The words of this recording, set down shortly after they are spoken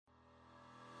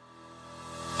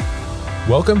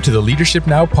Welcome to the Leadership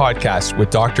Now podcast with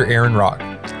Dr. Aaron Rock.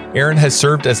 Aaron has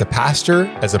served as a pastor,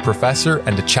 as a professor,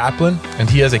 and a chaplain, and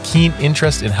he has a keen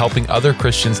interest in helping other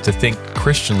Christians to think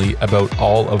Christianly about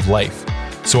all of life.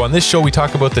 So on this show, we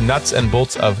talk about the nuts and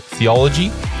bolts of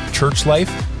theology, church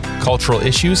life, cultural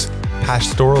issues,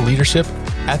 pastoral leadership,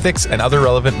 ethics, and other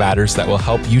relevant matters that will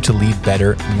help you to lead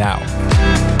better now.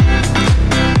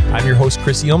 I'm your host,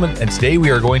 Chris Eelman, and today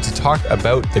we are going to talk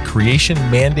about the creation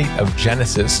mandate of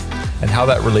Genesis and how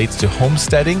that relates to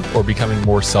homesteading or becoming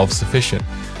more self-sufficient.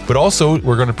 But also,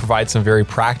 we're going to provide some very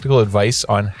practical advice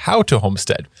on how to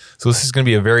homestead. So this is going to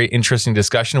be a very interesting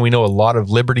discussion. We know a lot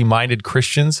of liberty-minded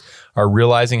Christians are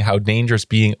realizing how dangerous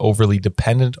being overly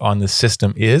dependent on the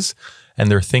system is,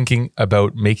 and they're thinking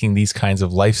about making these kinds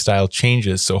of lifestyle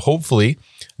changes. So hopefully,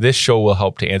 this show will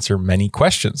help to answer many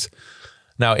questions.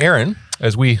 Now, Aaron,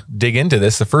 as we dig into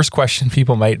this, the first question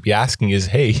people might be asking is,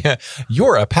 hey,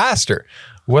 you're a pastor.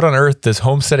 What on earth does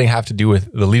homesteading have to do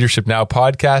with the Leadership Now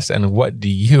podcast, and what do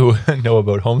you know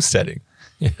about homesteading?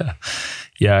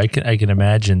 Yeah, I can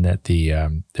imagine that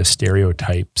the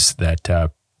stereotypes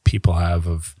that people have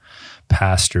of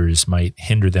pastors might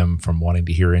hinder them from wanting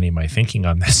to hear any of my thinking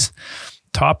on this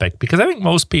topic, because I think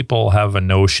most people have a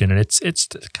notion, and it's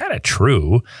kind of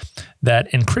true,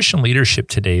 that in Christian leadership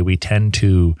today, we tend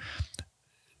to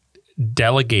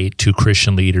delegate to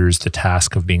Christian leaders the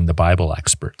task of being the Bible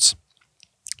experts.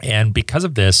 And because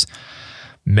of this,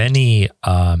 many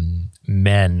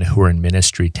men who are in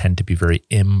ministry tend to be very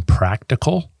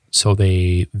impractical. So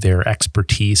their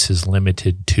expertise is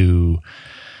limited to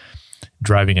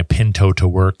driving a Pinto to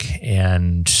work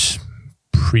and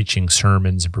preaching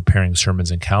sermons and preparing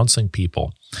sermons and counseling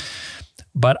people.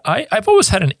 But I've always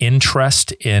had an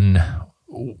interest in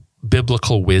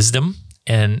biblical wisdom,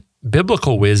 and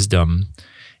biblical wisdom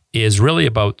is really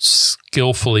about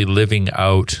skillfully living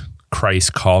out Christ's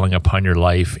calling upon your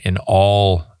life in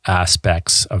all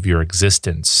aspects of your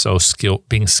existence. So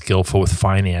being skillful with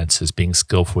finances, being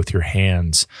skillful with your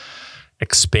hands,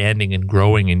 expanding and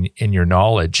growing in your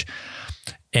knowledge.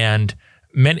 And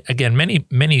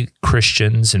many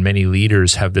Christians and many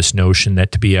leaders have this notion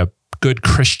that to be a good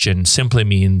Christian simply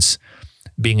means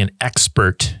being an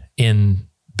expert in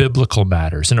biblical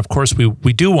matters. And of course,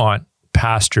 we do want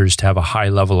pastors to have a high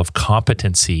level of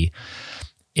competency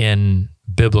in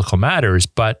biblical matters,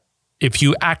 but if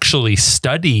you actually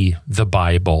study the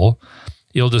Bible,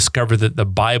 you'll discover that the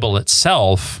Bible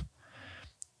itself,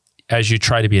 as you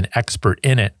try to be an expert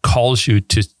in it, calls you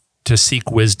to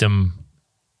seek wisdom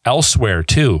elsewhere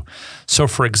too. So,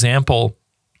 for example,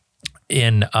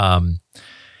 in the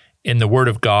Word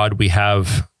of God, we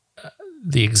have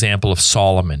the example of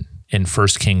Solomon in 1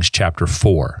 Kings chapter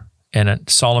 4. And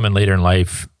Solomon later in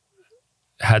life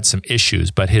had some issues,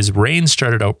 but his reign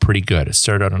started out pretty good. It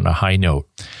started out on a high note.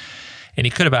 And he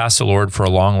could have asked the Lord for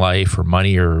a long life or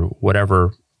money or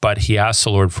whatever, but he asked the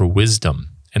Lord for wisdom,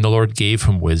 and the Lord gave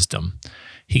him wisdom.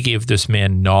 He gave this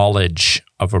man knowledge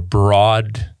of a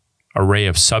broad array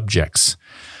of subjects.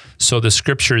 So the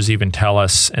scriptures even tell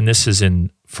us, and this is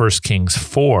in 1 Kings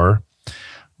 4,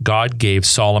 God gave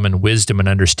Solomon wisdom and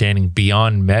understanding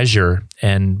beyond measure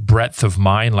and breadth of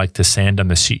mind like the sand on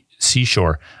the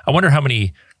seashore. I wonder how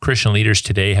many Christian leaders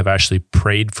today have actually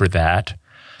prayed for that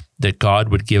God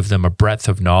would give them a breadth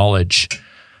of knowledge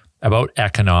about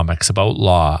economics, about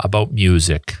law, about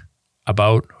music,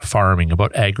 about farming,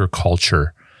 about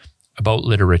agriculture, about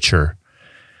literature.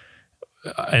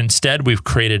 Instead, we've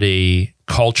created a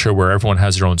culture where everyone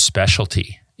has their own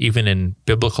specialty. Even in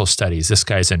biblical studies, this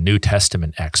guy's a New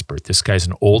Testament expert. This guy's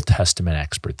an Old Testament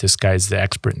expert. This guy's the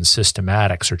expert in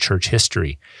systematics or church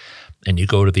history. And you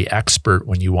go to the expert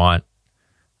when you want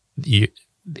the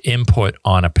input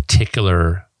on a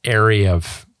particular area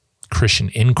of Christian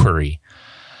inquiry.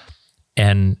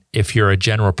 And if you're a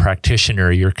general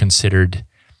practitioner, you're considered,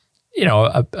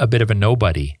 a bit of a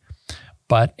nobody.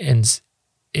 But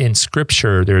in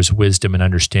Scripture, there's wisdom and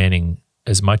understanding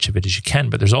as much of it as you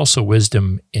can, but there's also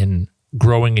wisdom in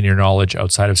growing in your knowledge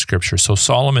outside of Scripture. So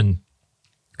Solomon,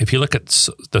 if you look at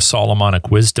the Solomonic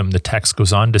wisdom, the text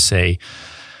goes on to say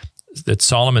that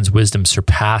Solomon's wisdom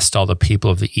surpassed all the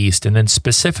people of the East. And then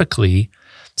specifically,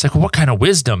 it's like, well, what kind of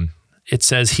wisdom? It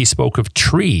says he spoke of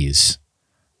trees,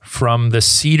 from the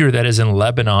cedar that is in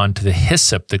Lebanon to the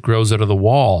hyssop that grows out of the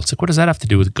wall. It's like, what does that have to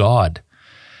do with God?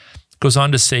 It goes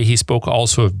on to say he spoke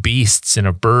also of beasts and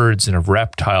of birds and of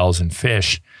reptiles and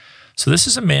fish. So this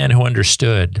is a man who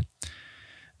understood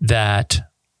that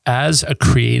as a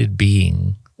created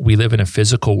being, we live in a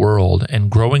physical world,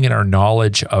 and growing in our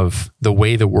knowledge of the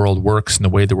way the world works and the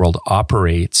way the world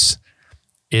operates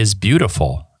is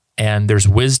beautiful. And there's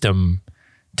wisdom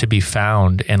to be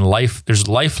found in life. There's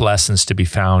life lessons to be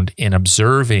found in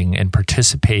observing and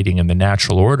participating in the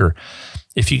natural order.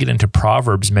 If you get into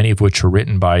Proverbs, many of which are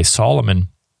written by Solomon,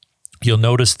 you'll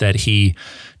notice that he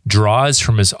draws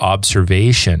from his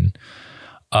observation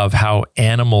of how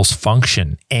animals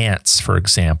function, ants, for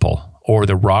example, or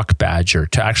the rock badger,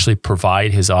 to actually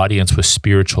provide his audience with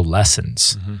spiritual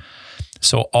lessons. Mm-hmm.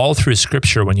 So all through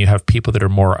Scripture, when you have people that are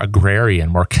more agrarian,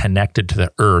 more connected to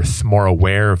the earth, more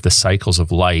aware of the cycles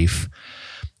of life,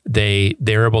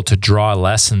 they're able to draw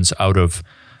lessons out of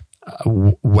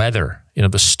weather,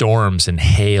 the storms and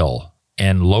hail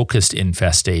and locust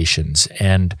infestations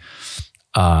and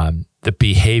the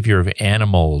behavior of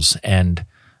animals and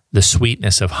the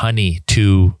sweetness of honey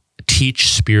to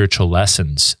teach spiritual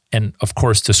lessons. And of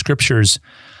course, the Scriptures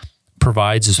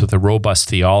provides us with a robust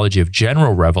theology of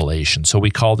general revelation. So we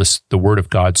call this the Word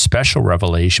of God special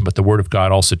revelation, but the Word of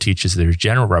God also teaches there's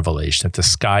general revelation, that the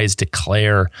skies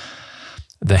declare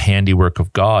the handiwork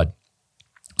of God.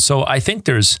 So I think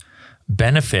there's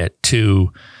benefit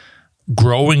to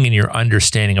growing in your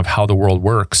understanding of how the world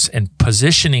works and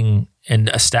positioning and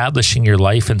establishing your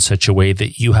life in such a way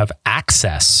that you have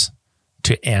access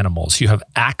to animals, you have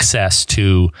access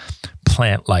to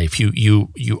plant life.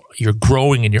 You're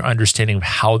growing in your understanding of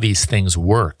how these things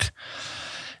work.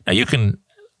 Now you can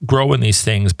grow in these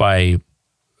things by,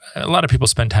 a lot of people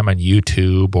spend time on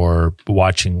YouTube or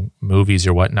watching movies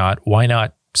or whatnot. Why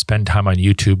not spend time on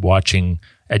YouTube watching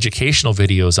educational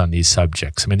videos on these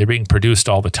subjects? I mean, they're being produced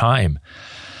all the time.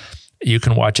 You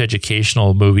can watch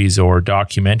educational movies or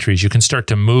documentaries. You can start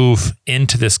to move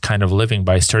into this kind of living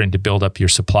by starting to build up your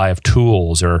supply of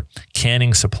tools or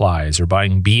canning supplies or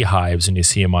buying beehives when you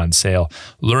see them on sale,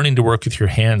 learning to work with your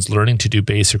hands, learning to do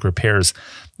basic repairs.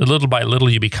 Little by little,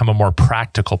 you become a more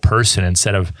practical person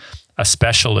instead of a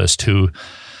specialist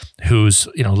who's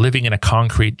living in a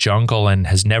concrete jungle and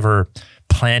has never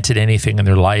planted anything in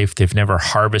their life. They've never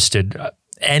harvested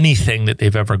anything that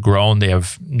they've ever grown. They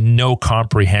have no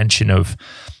comprehension of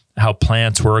how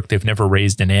plants work. They've never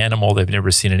raised an animal. They've never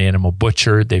seen an animal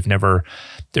butchered. They're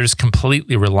just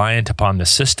completely reliant upon the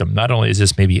system. Not only is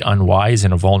this maybe unwise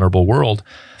in a vulnerable world,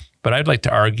 but I'd like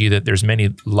to argue that there's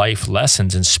many life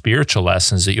lessons and spiritual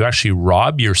lessons that you actually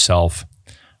rob yourself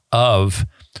of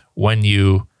when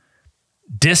you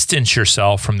distance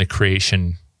yourself from the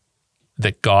creation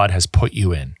that God has put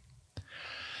you in.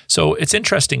 So it's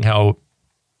interesting how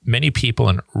many people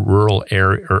in rural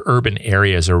area or urban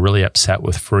areas are really upset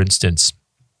with, for instance,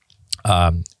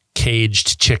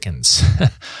 caged chickens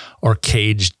or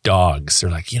caged dogs. They're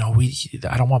like,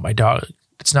 I don't want my dog.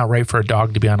 It's not right for a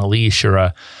dog to be on a leash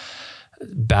or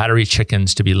battery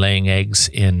chickens to be laying eggs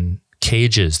in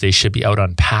cages. They should be out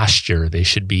on pasture. They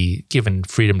should be given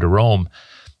freedom to roam.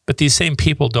 But these same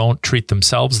people don't treat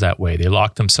themselves that way. They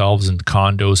lock themselves in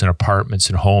condos and apartments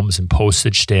and homes and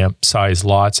postage stamp size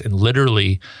lots and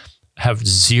literally have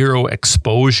zero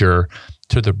exposure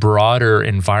to the broader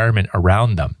environment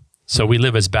around them. So we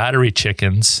live as battery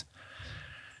chickens,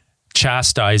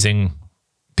 chastising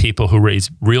people who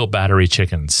raise real battery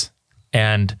chickens.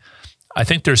 And I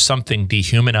think there's something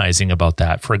dehumanizing about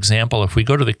that. For example, if we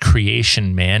go to the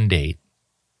creation mandate,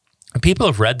 and people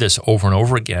have read this over and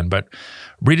over again, but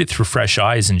read it through fresh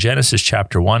eyes. In Genesis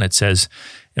chapter 1, it says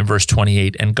in verse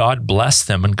 28, "And God blessed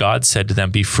them, and God said to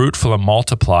them, be fruitful and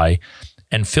multiply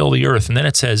and fill the earth." And then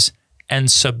it says,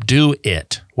 "And subdue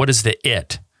it." What is the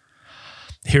it?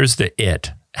 Here's the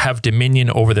it. "Have dominion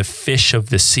over the fish of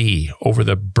the sea, over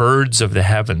the birds of the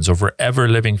heavens, over every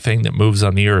living thing that moves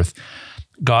on the earth."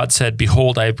 God said,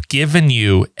 "Behold, I have given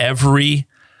you every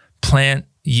plant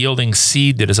yielding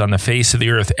seed that is on the face of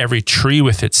the earth, every tree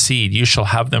with its seed. You shall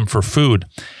have them for food.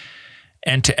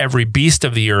 And to every beast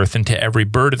of the earth, and to every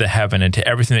bird of the heaven, and to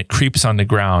everything that creeps on the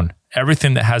ground,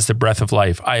 everything that has the breath of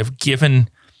life, I have given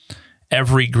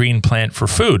every green plant for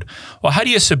food." Well, how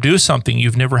do you subdue something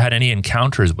you've never had any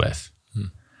encounters with?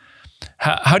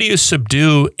 How do you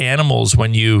subdue animals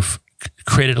when you've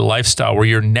created a lifestyle where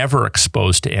you're never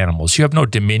exposed to animals? You have no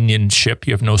dominionship.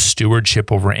 You have no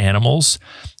stewardship over animals.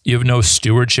 You have no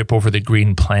stewardship over the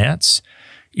green plants.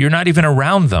 You're not even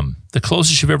around them. The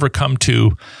closest you've ever come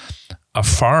to a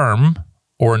farm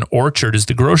or an orchard is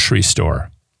the grocery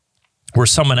store, where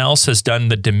someone else has done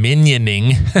the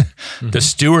dominioning, the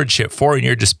stewardship for you, and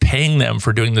you're just paying them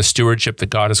for doing the stewardship that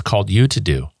God has called you to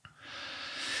do.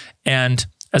 And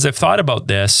as I've thought about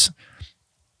this,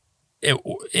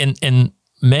 in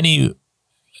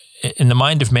the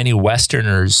mind of many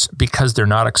Westerners, because they're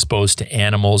not exposed to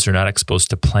animals, they're not exposed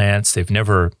to plants, they've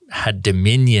never had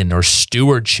dominion or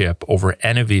stewardship over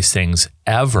any of these things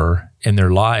ever in their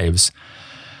lives,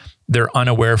 they're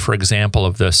unaware, for example,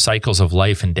 of the cycles of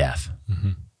life and death.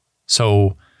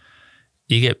 So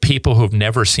you get people who've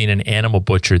never seen an animal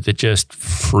butchered that just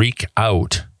freak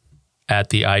out at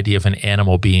the idea of an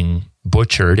animal being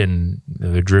butchered, and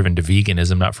they're driven to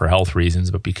veganism, not for health reasons,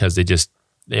 but because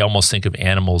they almost think of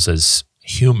animals as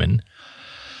human.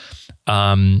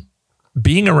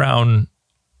 Being around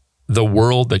the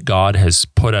world that God has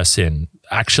put us in,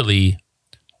 actually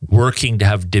working to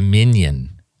have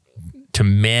dominion, to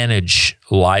manage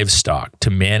livestock, to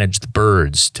manage the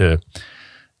birds, to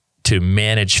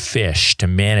manage fish, to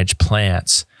manage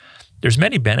plants. There's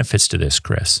many benefits to this,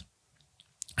 Chris.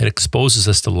 It exposes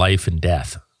us to life and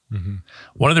death.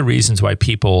 One of the reasons why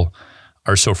people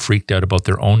are so freaked out about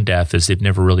their own death is they've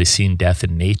never really seen death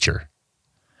in nature.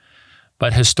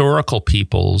 But historical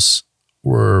peoples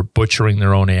were butchering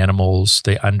their own animals.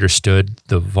 They understood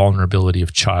the vulnerability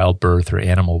of childbirth or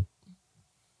the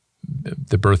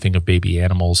birthing of baby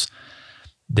animals.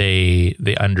 They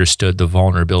understood the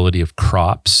vulnerability of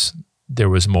crops. There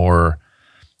was more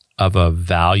of a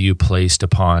value placed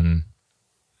upon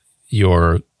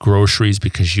your groceries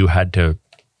because you had to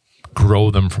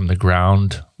grow them from the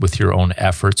ground with your own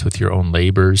efforts, with your own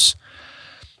labors.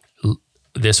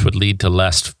 This would lead to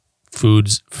less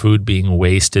food being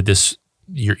wasted.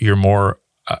 You're more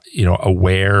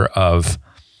aware of,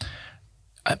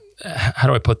 how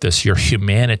do I put this? Your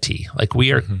humanity. Like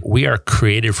we are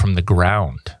created from the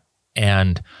ground,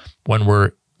 and when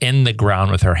we're in the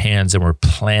ground with our hands and we're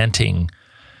planting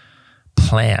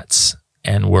plants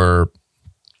and we're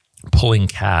pulling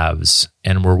calves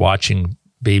and we're watching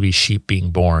baby sheep being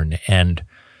born, and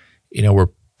we're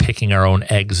picking our own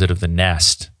eggs out of the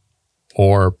nest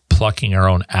or plucking our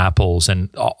own apples,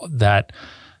 and all that,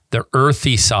 the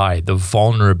earthy side, the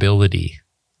vulnerability,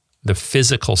 the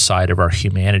physical side of our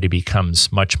humanity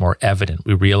becomes much more evident.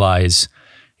 We realize,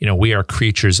 we are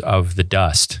creatures of the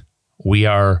dust. We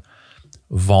are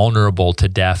vulnerable to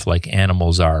death like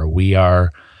animals are. We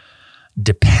are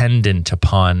dependent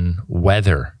upon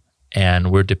weather,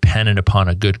 and we're dependent upon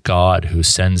a good God who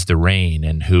sends the rain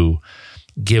and who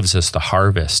gives us the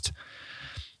harvest.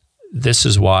 This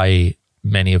is why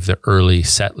many of the early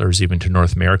settlers, even to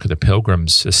North America, the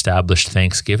Pilgrims, established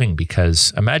Thanksgiving,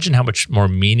 because imagine how much more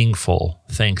meaningful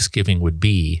Thanksgiving would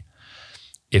be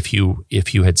if you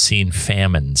had seen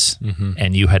famines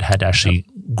and you had to actually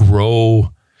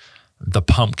grow the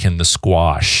pumpkin, the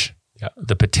squash,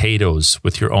 the potatoes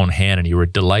with your own hand, and you were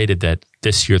delighted that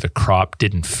this year the crop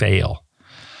didn't fail.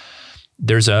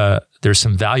 There's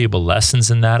some valuable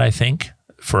lessons in that, I think,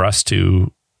 for us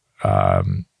to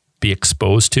be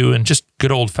exposed to, and just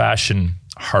good old-fashioned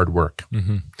hard work.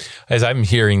 As I'm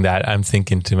hearing that, I'm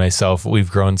thinking to myself, we've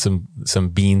grown some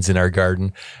beans in our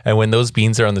garden, and when those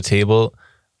beans are on the table,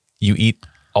 you eat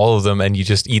all of them, and you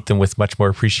just eat them with much more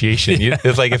appreciation.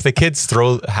 It's like if the kids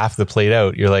throw half the plate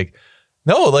out, you're like,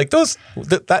 no, like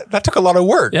that took a lot of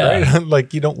work, right?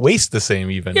 Like you don't waste the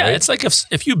same even. Yeah, right? It's like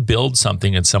if you build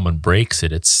something and someone breaks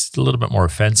it, it's a little bit more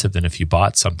offensive than if you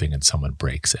bought something and someone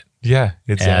breaks it. Yeah,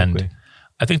 exactly. And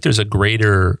I think there's a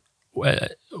greater,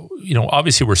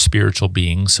 obviously we're spiritual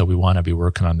beings, so we want to be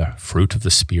working on the fruit of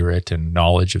the Spirit and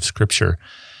knowledge of Scripture.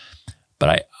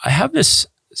 But I have this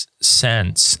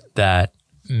sense that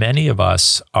many of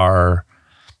us are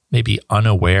maybe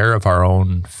unaware of our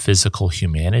own physical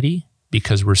humanity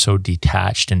because we're so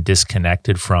detached and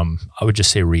disconnected from, I would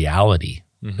just say, reality,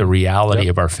 the reality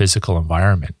of our physical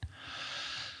environment.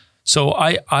 So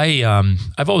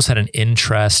I've always had an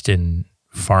interest in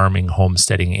farming,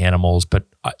 homesteading animals, but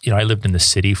I lived in the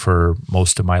city for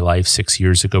most of my life. 6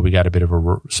 years ago, we got a bit of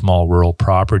a small rural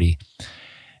property,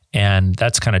 and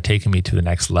that's kind of taken me to the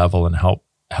next level and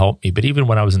helped me. But even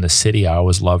when I was in the city, I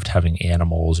always loved having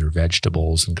animals or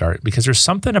vegetables and garden, because there's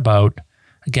something about,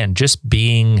 again, just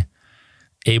being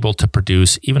able to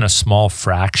produce even a small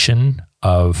fraction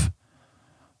of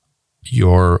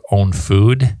your own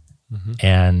food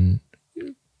and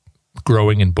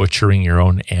growing and butchering your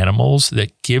own animals,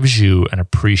 that gives you an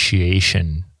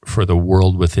appreciation for the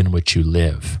world within which you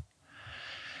live.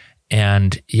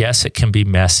 And yes, it can be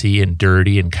messy and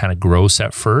dirty and kind of gross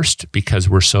at first because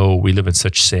we live in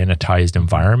such sanitized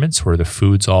environments where the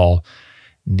food's all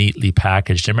neatly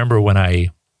packaged. I remember when I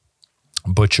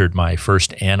butchered my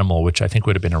first animal, which I think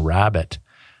would have been a rabbit,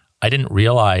 I didn't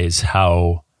realize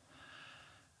how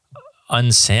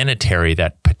unsanitary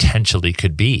that potentially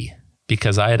could be,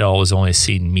 because I had always only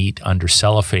seen meat under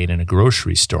cellophane in a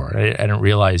grocery store. I didn't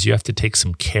realize you have to take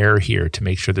some care here to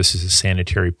make sure this is a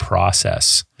sanitary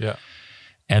process. Yeah.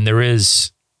 And there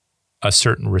is a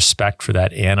certain respect for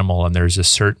that animal, and there's a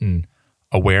certain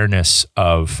awareness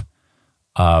of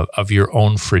of your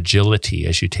own fragility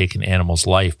as you take an animal's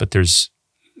life. But there's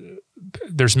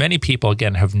many people,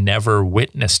 again, have never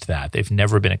witnessed that. They've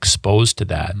never been exposed to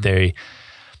that.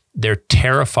 They're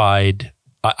terrified.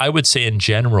 I would say in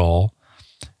general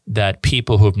that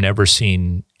people who have never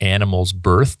seen animals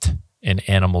birthed and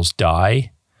animals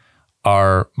die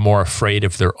are more afraid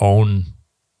of their own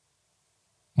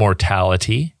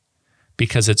mortality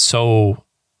because it's so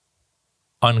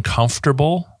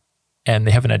uncomfortable and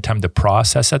they haven't had time to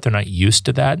process it. They're not used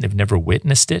to that and they've never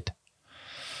witnessed it.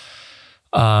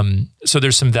 So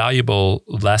there's some valuable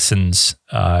lessons,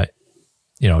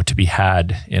 to be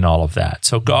had in all of that.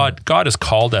 So God has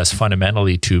called us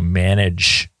fundamentally to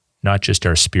manage not just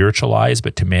our spiritual lives,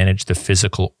 but to manage the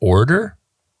physical order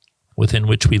within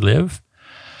which we live.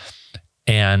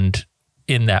 And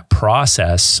in that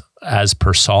process, as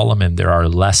per Solomon, there are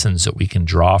lessons that we can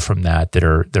draw from that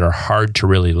are hard to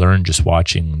really learn just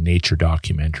watching nature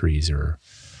documentaries or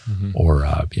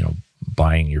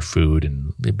buying your food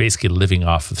and basically living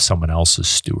off of someone else's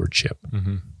stewardship.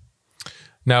 Mm-hmm.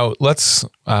 Now let's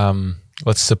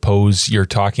suppose you're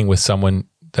talking with someone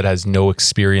that has no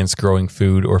experience growing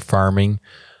food or farming.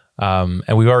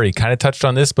 And we've already kind of touched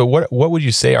on this, but what would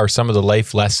you say are some of the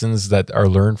life lessons that are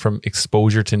learned from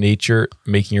exposure to nature,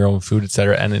 making your own food, et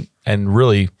cetera? And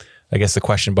really, I guess the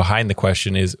question behind the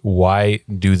question is, why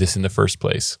do this in the first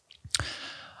place?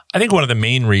 I think one of the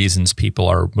main reasons people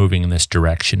are moving in this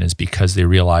direction is because they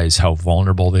realize how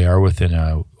vulnerable they are within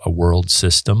a world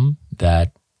system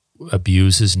that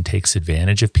abuses and takes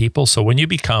advantage of people. So when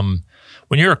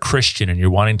you're a Christian and you're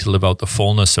wanting to live out the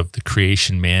fullness of the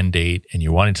creation mandate and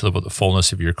you're wanting to live out the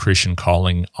fullness of your Christian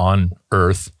calling on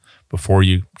earth before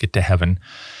you get to heaven,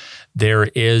 there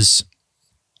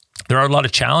are a lot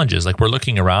of challenges. Like we're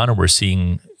looking around and we're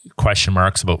seeing question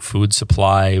marks about food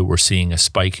supply. We're seeing a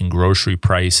spike in grocery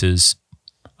prices.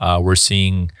 We're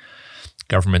seeing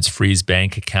governments freeze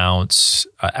bank accounts,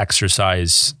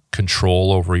 exercise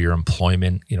control over your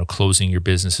employment, closing your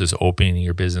businesses, opening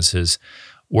your businesses.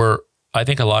 I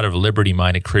think a lot of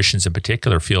liberty-minded Christians in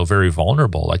particular feel very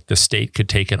vulnerable, like the state could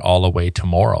take it all away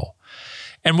tomorrow.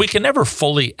 And we can never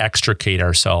fully extricate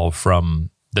ourselves from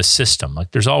the system.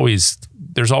 Like there's always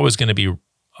going to be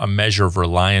a measure of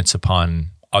reliance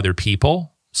upon other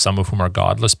people, some of whom are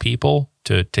godless people,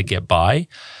 to get by.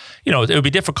 It would be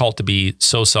difficult to be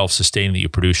so self-sustaining that you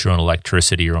produce your own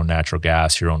electricity, your own natural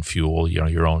gas, your own fuel,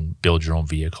 build your own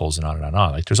vehicles and on and on and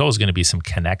on. Like there's always going to be some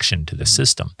connection to the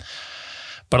system.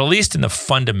 But at least in the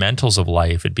fundamentals of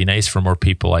life, it'd be nice for more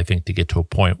people, I think, to get to a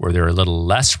point where they're a little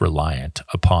less reliant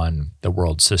upon the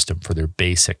world system for their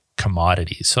basic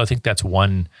commodities. So I think that's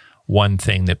one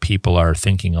thing that people are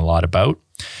thinking a lot about.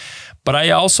 But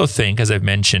I also think, as I've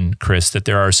mentioned, Chris, that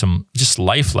there are some just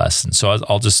life lessons. So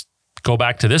I'll just go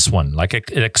back to this one. Like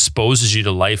it exposes you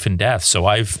to life and death. So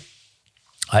I've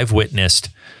witnessed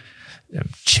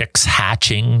chicks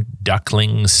hatching,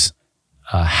 ducklings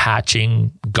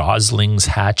hatching, goslings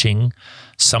hatching.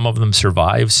 Some of them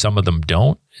survive, some of them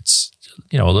don't. It's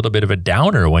a little bit of a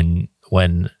downer when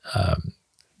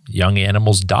young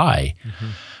animals die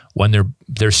when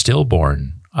they're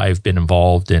stillborn. I've been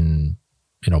involved in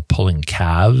pulling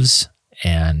calves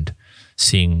and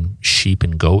seeing sheep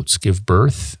and goats give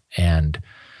birth, and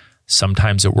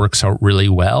sometimes it works out really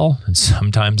well, and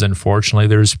sometimes, unfortunately,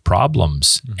 there's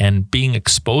problems. And being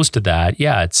exposed to that,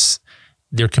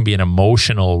 there can be an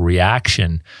emotional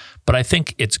reaction, but I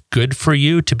think it's good for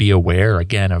you to be aware,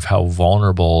 again, of how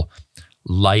vulnerable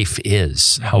life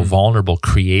is, how vulnerable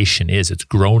creation is. It's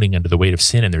groaning under the weight of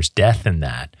sin, and there's death in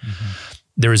that.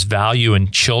 There's value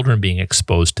in children being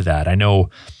exposed to that. I know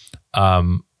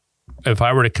if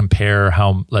I were to compare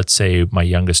how, let's say, my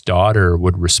youngest daughter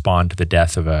would respond to the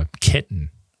death of a kitten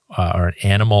or an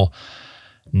animal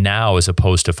now as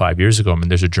opposed to 5 years ago,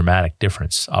 there's a dramatic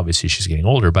difference. Obviously, she's getting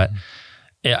older, but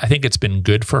I think it's been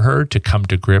good for her to come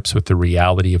to grips with the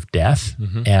reality of death.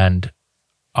 And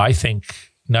I think,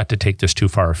 not to take this too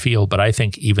far afield, but I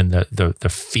think even the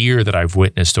fear that I've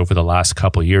witnessed over the last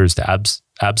couple of years, the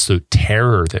absolute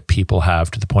terror that people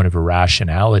have to the point of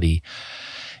irrationality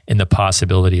in the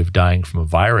possibility of dying from a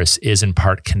virus is in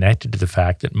part connected to the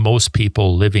fact that most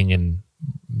people living in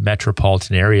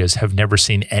metropolitan areas have never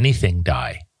seen anything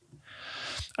die.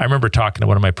 I remember talking to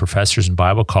one of my professors in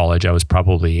Bible college. I was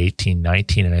probably 18,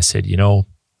 19, and I said, I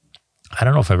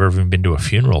don't know if I've ever even been to a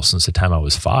funeral since the time I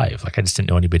was 5. Like, I just didn't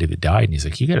know anybody that died. And he's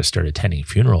like, you got to start attending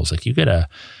funerals. Like, if you're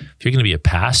going to be a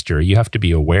pastor, you have to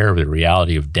be aware of the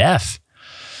reality of death.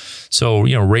 So,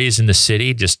 raised in the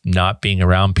city, just not being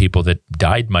around people that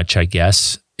died much, I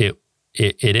guess,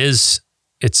 it's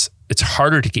it's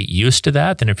harder to get used to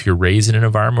that than if you're raised in an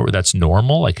environment where that's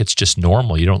normal. Like it's just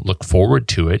normal. You don't look forward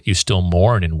to it. You still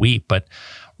mourn and weep. But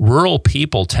rural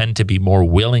people tend to be more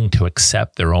willing to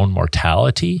accept their own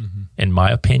mortality, in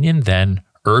my opinion, than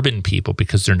urban people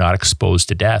because they're not exposed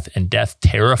to death, and death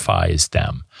terrifies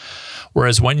them.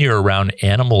 Whereas when you're around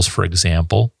animals, for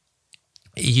example,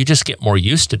 you just get more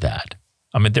used to that.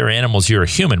 I mean, they're animals, you're a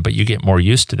human, but you get more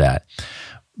used to that.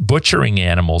 Butchering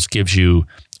animals gives you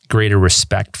greater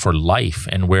respect for life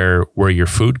and where your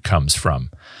food comes from.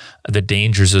 The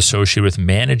dangers associated with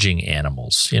managing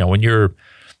animals. You know, when you're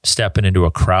stepping into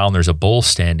a corral and there's a bull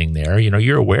standing there, you know,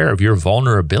 you're aware of your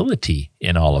vulnerability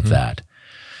in all of that.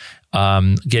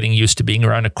 Getting used to being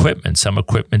around equipment. Some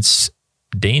equipment's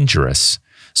dangerous.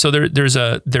 So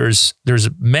there's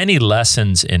many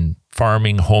lessons in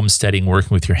farming, homesteading,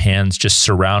 working with your hands, just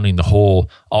surrounding all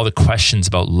the questions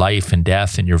about life and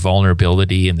death and your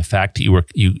vulnerability and the fact that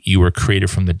you were created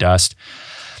from the dust.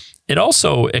 It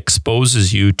also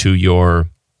exposes you to your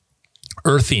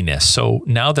earthiness. So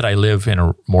now that I live in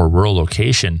a more rural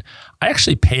location, I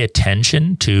actually pay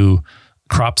attention to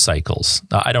crop cycles.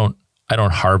 I don't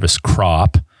harvest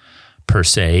crop per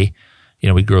se. You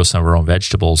know, we grow some of our own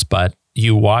vegetables, but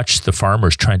you watch the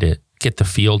farmers trying to get the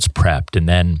fields prepped and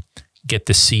then get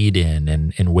the seed in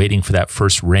and waiting for that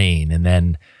first rain and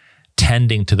then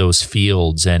tending to those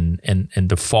fields and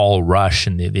the fall rush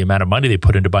and the amount of money they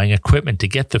put into buying equipment to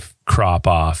get the crop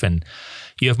off. And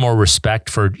you have more respect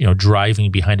for, you know,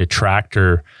 driving behind a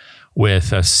tractor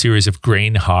with a series of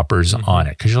grain hoppers on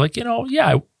it. Cause you're like, you know,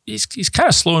 yeah, he's kind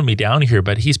of slowing me down here,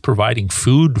 but he's providing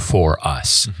food for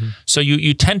us. So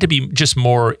you tend to be just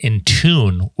more in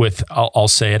tune with, I'll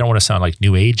say, I don't want to sound like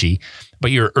new agey,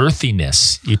 but your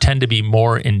earthiness. You tend to be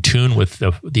more in tune with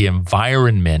the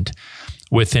environment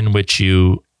within which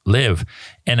you live,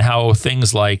 and how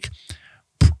things like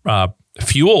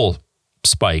fuel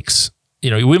spikes. You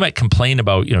know, we might complain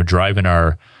about, you know, driving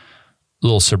our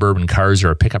little suburban cars or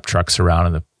our pickup trucks around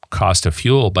and the cost of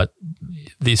fuel, but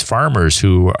these farmers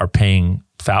who are paying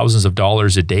thousands of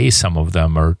dollars a day, some of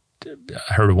them are,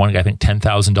 I heard of one guy, I think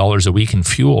 $10,000 a week in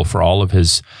fuel for all of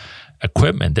his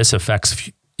equipment. This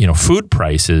affects, you know, food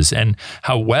prices and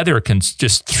how weather can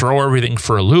just throw everything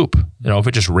for a loop. You know, if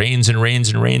it just rains and rains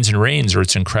and rains and rains, or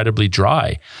it's incredibly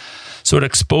dry. So it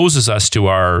exposes us to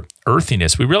our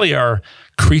earthiness. We really are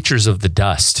creatures of the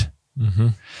dust.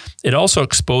 It also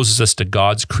exposes us to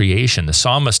God's creation. The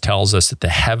psalmist tells us that the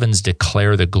heavens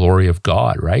declare the glory of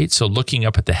God, right? So looking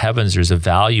up at the heavens, there's a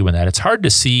value in that. It's hard to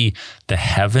see the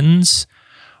heavens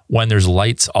when there's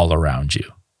lights all around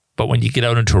you. But when you get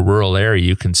out into a rural area,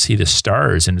 you can see the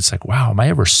stars and it's like, wow, am I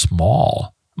ever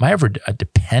small? Am I ever a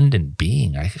dependent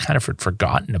being? I kind of had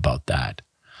forgotten about that.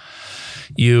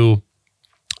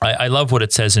 I love what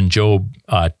it says in Job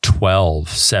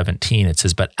 12:17. It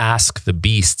says, but ask the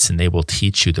beasts and they will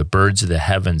teach you, the birds of the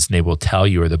heavens and they will tell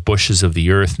you, or the bushes of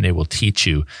the earth and they will teach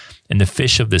you, and the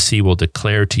fish of the sea will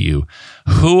declare to you.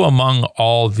 Who among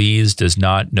all these does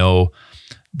not know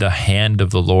the hand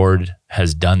of the Lord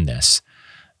has done this?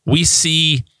 We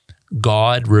see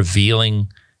God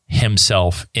revealing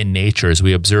himself in nature as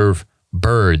we observe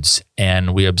birds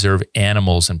and we observe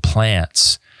animals and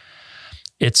plants.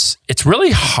 It's really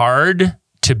hard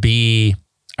to be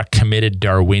a committed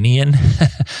Darwinian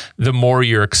the more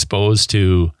you're exposed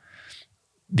to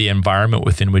the environment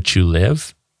within which you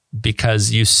live, because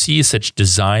you see such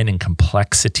design and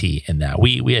complexity in that.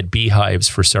 We had beehives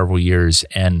for several years,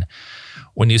 and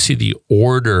when you see the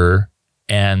order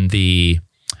and the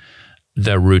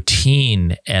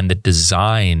routine and the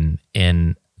design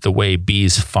in the way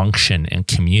bees function and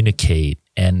communicate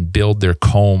and build their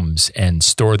combs and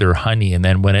store their honey. And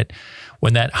then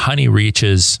when that honey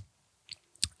reaches,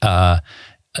 I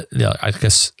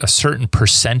guess a certain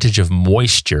percentage of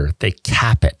moisture, they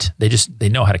cap it. They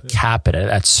know how to cap it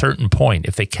at a certain point.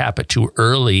 If they cap it too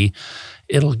early,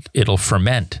 it'll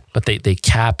ferment, but they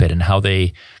cap it, and how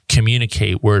they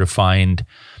communicate where to find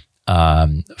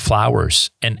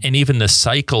flowers and even the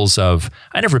cycles of,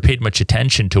 I never paid much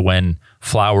attention to when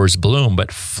flowers bloom,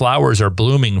 but flowers are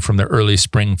blooming from the early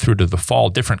spring through to the fall,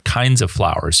 different kinds of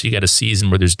flowers. So you got a season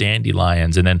where there's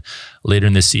dandelions, and then later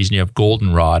in the season you have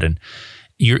goldenrod, and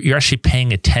you're actually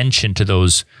paying attention to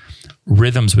those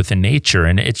rhythms within nature.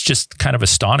 And it's just kind of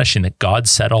astonishing that God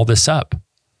set all this up.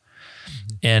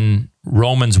 In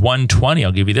Romans 1:20,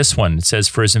 I'll give you this one. It says,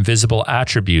 for his invisible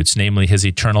attributes, namely his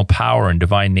eternal power and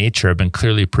divine nature, have been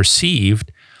clearly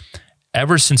perceived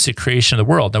ever since the creation of the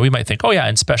world. Now we might think, oh yeah,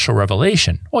 in special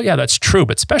revelation. Oh yeah, that's true.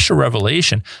 But special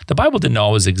revelation, the Bible didn't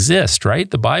always exist, right?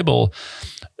 The Bible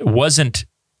wasn't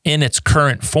in its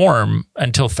current form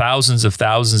until thousands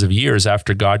of years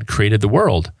after God created the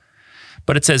world.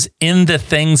 But it says, in the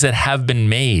things that have been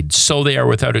made, so they are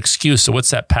without excuse. So what's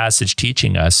that passage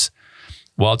teaching us?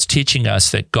 Well, it's teaching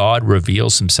us that God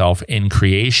reveals himself in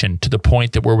creation to the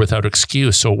point that we're without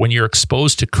excuse. So when you're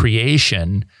exposed to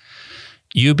creation,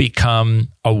 you become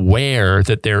aware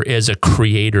that there is a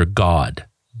creator God.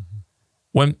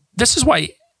 This is why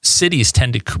cities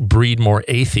tend to breed more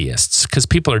atheists, because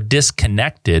people are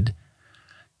disconnected.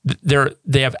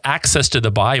 They have access to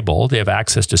the Bible, they have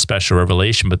access to special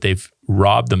revelation, but they've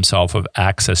robbed themselves of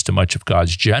access to much of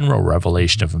God's general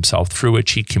revelation of himself, through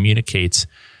which he communicates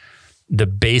the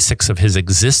basics of his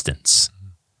existence.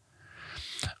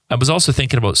 I was also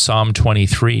thinking about Psalm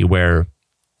 23, where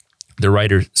the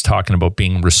writer is talking about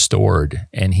being restored,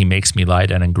 and he makes me lie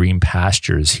down in green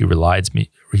pastures. He leads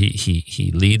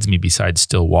me beside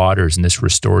still waters, and this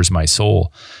restores my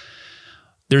soul.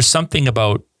 There's something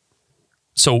about,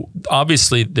 so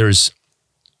obviously there's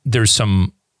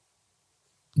some,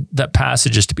 that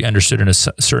passage is to be understood in a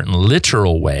certain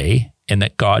literal way, and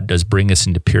that God does bring us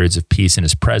into periods of peace in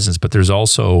his presence, but there's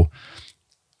also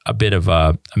a bit of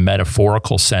a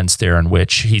metaphorical sense there, in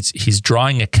which he's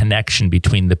drawing a connection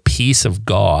between the peace of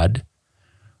God,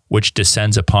 which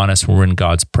descends upon us when we're in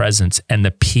God's presence, and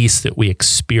the peace that we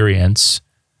experience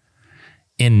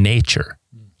in nature.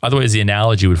 Otherwise, the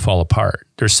analogy would fall apart.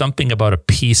 There's something about a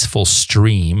peaceful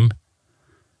stream,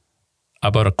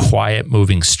 about a quiet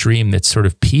moving stream that's sort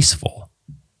of peaceful.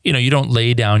 You don't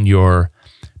lay down your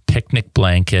picnic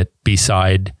blanket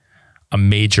beside a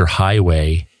major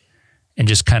highway and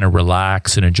just kind of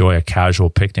relax and enjoy a casual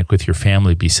picnic with your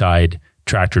family beside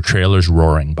tractor trailers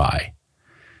roaring by.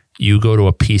 You go to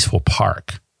a peaceful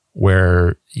park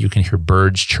where you can hear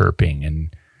birds chirping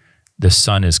and the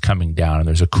sun is coming down and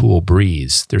there's a cool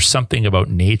breeze. There's something about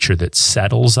nature that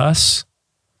settles us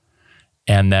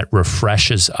and that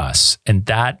refreshes us. And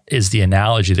that is the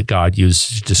analogy that God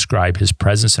uses to describe his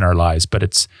presence in our lives.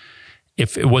 But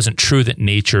if it wasn't true that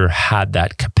nature had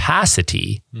that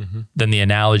capacity, then the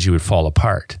analogy would fall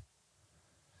apart.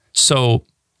 So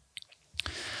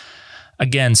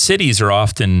again, cities are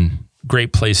often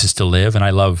great places to live, and I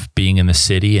love being in the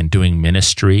city and doing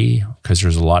ministry because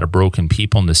there's a lot of broken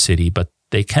people in the city, but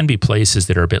they can be places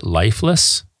that are a bit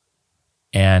lifeless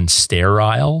and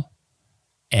sterile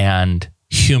and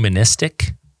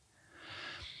humanistic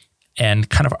and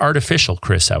kind of artificial,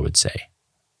 Chris, I would say.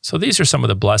 So these are some of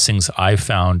the blessings I've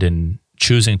found in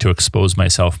choosing to expose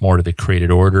myself more to the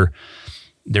created order.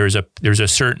 There's a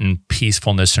certain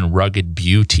peacefulness and rugged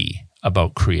beauty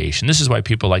about creation. This is why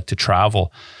people like to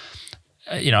travel.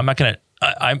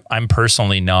 I'm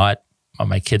personally not,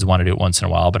 my kids want to do it once in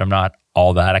a while, but I'm not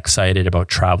all that excited about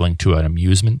traveling to an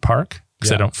amusement park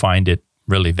because I don't find it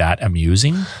really that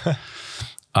amusing.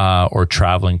 Or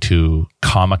traveling to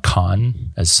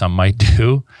Comic-Con, as some might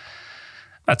do.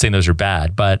 I'm not saying those are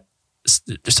bad, but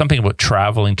there's something about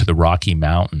traveling to the Rocky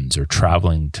Mountains or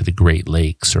traveling to the Great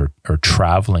Lakes or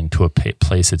traveling to a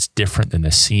place that's different than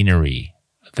the scenery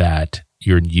that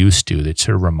you're used to, that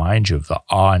sort of reminds you of the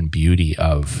awe and beauty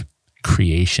of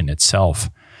creation itself.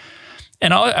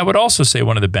 And I would also say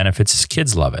one of the benefits is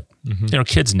kids love it.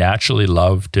 Kids naturally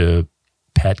love to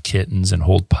pet kittens and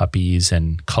hold puppies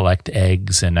and collect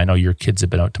eggs. And I know your kids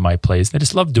have been out to my place. They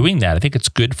just love doing that. I think it's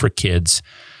good for kids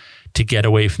to get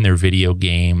away from their video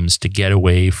games, to get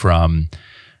away from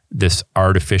this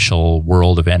artificial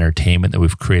world of entertainment that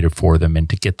we've created for them, and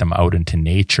to get them out into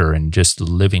nature and just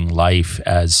living life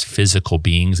as physical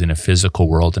beings in a physical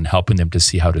world, and helping them to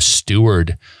see how to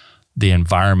steward the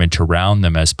environment around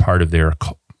them as part of their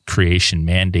creation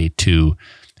mandate to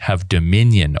have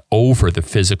dominion over the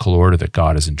physical order that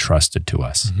God has entrusted to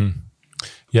us.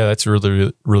 Yeah, that's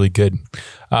really, really good.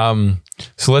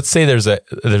 So let's say there's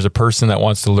a person that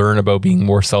wants to learn about being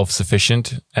more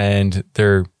self-sufficient, and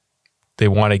they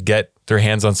want to get their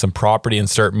hands on some property and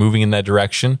start moving in that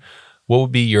direction. What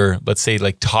would be your, let's say,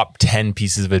 like top 10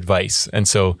 pieces of advice? And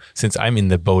so since I'm in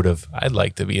the boat of, I'd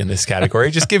like to be in this category,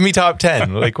 just give me top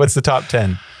 10. Like, what's the top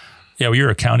 10? Yeah, well,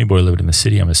 you're a county boy living in the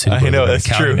city. I'm a city boy living in the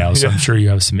county now, so I'm sure you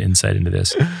have some insight into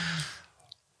this.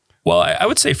 Well, I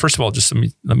would say, first of all, just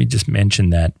let me just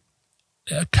mention that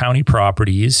county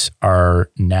properties are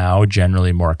now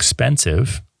generally more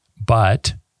expensive,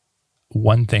 but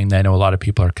one thing that I know a lot of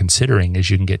people are considering is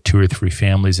you can get 2 or 3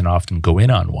 families and often go in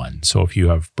on one. So if you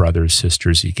have brothers,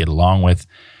 sisters you get along with,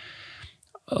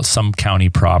 some county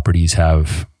properties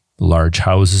have large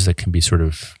houses that can be sort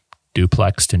of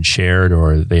duplexed and shared,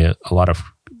 or a lot of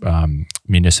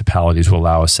municipalities will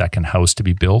allow a second house to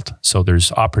be built. So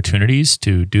there's opportunities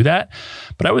to do that.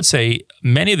 But I would say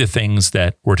many of the things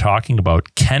that we're talking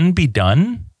about can be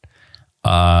done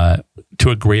to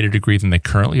a greater degree than they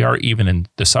currently are, even in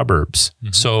the suburbs.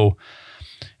 Mm-hmm. So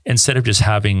instead of just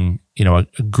having, a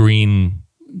green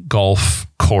golf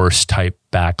course type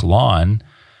back lawn,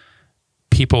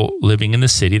 people living in the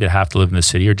city that have to live in the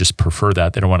city or just prefer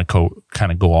that, they don't want to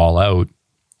kind of go all out.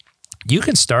 You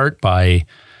can start by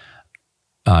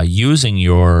using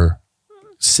your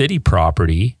city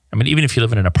property. I mean, even if you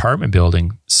live in an apartment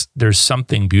building, there's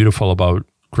something beautiful about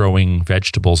growing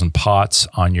vegetables in pots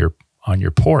on your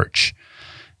porch.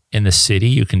 In the city,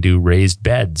 you can do raised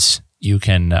beds. You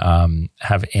can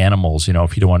have animals.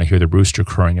 If you don't want to hear the rooster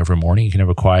crowing every morning, you can have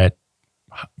a quiet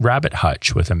rabbit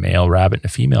hutch with a male rabbit and a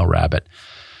female rabbit.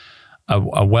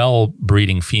 A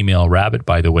well-breeding female rabbit,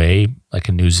 by the way, like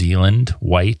a New Zealand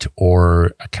white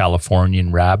or a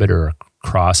Californian rabbit or a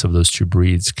cross of those two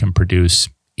breeds, can produce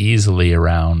easily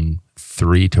around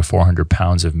 300 to 400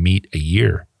 pounds of meat a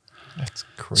year. That's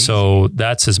crazy. So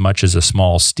that's as much as a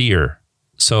small steer.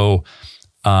 So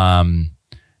now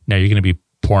you're going to be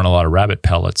pouring a lot of rabbit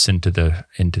pellets into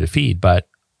the feed, but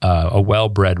a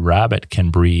well-bred rabbit can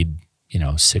breed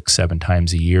 6-7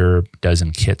 times a year, a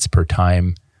dozen kits per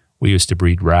time. We used to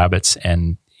breed rabbits,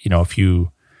 and if you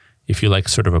like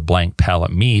sort of a blank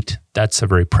pallet meat, that's a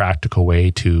very practical way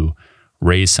to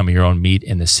raise some of your own meat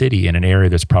in the city in an area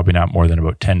that's probably not more than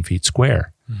about 10 feet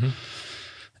square. Mm-hmm.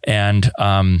 And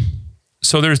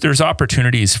so there's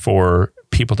opportunities for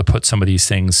people to put some of these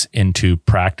things into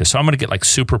practice. So I'm going to get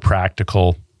super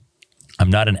practical.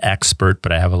 I'm not an expert,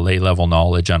 but I have a lay level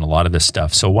knowledge on a lot of this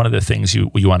stuff. So one of the things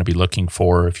you want to be looking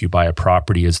for if you buy a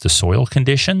property is the soil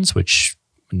conditions, which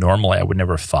normally I would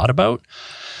never have thought about.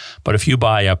 But if you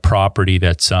buy a property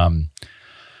that's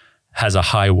has a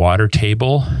high water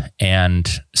table and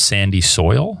sandy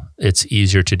soil, it's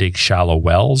easier to dig shallow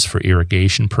wells for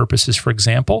irrigation purposes, for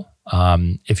example.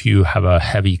 If you have a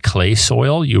heavy clay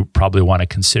soil, you probably want to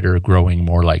consider growing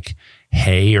more like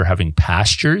hay or having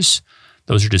pastures.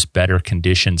 Those are just better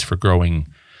conditions for growing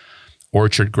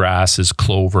orchard grasses,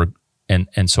 clover,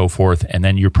 and so forth. And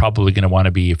then you're probably going to want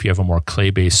to be, if you have a more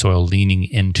clay-based soil, leaning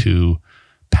into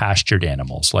pastured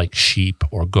animals like sheep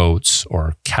or goats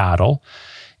or cattle.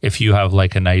 If you have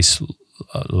a nice,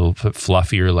 a little bit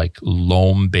fluffier,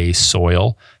 loam-based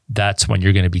soil, that's when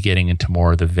you're going to be getting into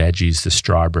more of the veggies, the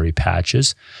strawberry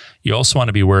patches. You also want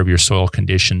to be aware of your soil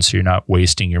conditions so you're not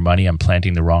wasting your money on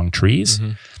planting the wrong trees.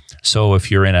 Mm-hmm. So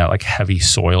if you're in heavy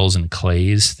soils and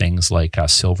clays, things like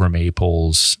silver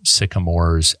maples,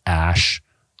 sycamores, ash,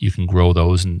 you can grow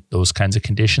those in those kinds of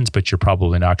conditions, but you're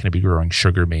probably not going to be growing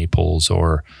sugar maples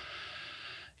or,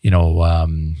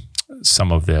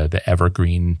 some of the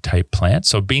evergreen type plants.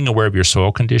 So being aware of your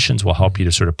soil conditions will help you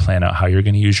to sort of plan out how you're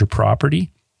going to use your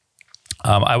property.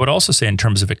 I would also say in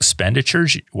terms of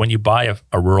expenditures, when you buy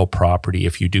a rural property,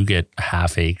 if you do get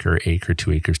half acre,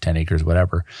 2 acres, 10 acres,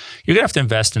 whatever, you're going to have to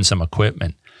invest in some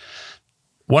equipment.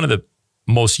 One of the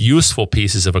most useful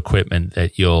pieces of equipment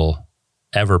that you'll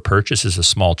ever purchase is a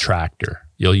small tractor.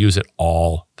 You'll use it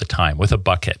all the time with a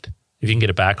bucket. If you can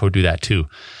get a backhoe, do that too.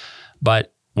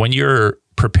 But when you're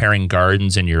preparing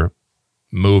gardens and you're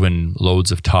moving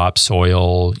loads of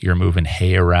topsoil, you're moving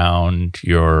hay around,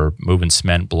 you're moving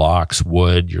cement blocks,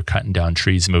 wood, you're cutting down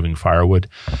trees, moving firewood,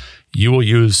 you will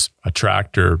use a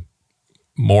tractor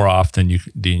more often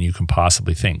than you can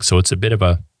possibly think. So it's a bit of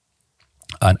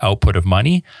an output of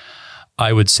money.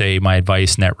 I would say my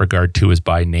advice in that regard too is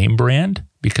buy name brand,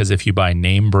 because if you buy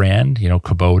name brand,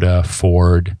 Kubota,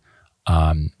 Ford,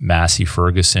 Massey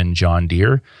Ferguson, John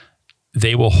Deere,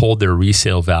 they will hold their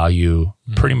resale value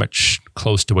pretty much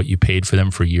close to what you paid for them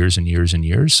for years and years and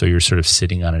years. So you're sort of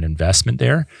sitting on an investment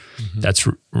there. Mm-hmm. That's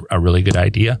a really good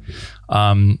idea.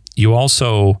 You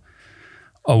also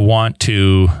want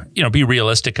to, be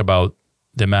realistic about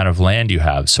the amount of land you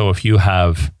have. So if you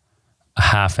have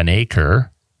half an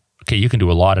acre, okay, you can do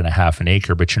a lot in a half an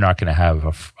acre, but you're not going to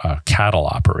have a cattle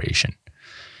operation.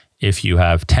 If you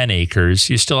have 10 acres,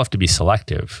 you still have to be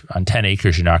selective. On 10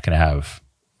 acres, you're not going to have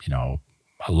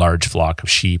a large flock of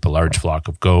sheep, a large flock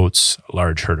of goats, a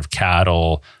large herd of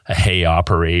cattle, a hay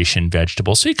operation,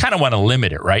 vegetables. So you kind of want to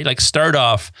limit it, right? Start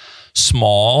off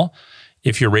small.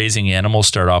 If you're raising animals,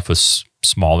 start off with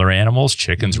smaller animals,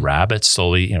 chickens, rabbits,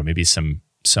 slowly, maybe some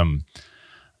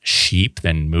sheep,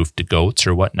 then move to goats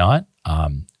or whatnot.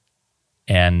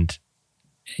 And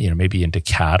maybe into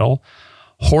cattle.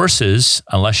 Horses,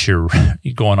 unless you're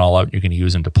going all out and you're going to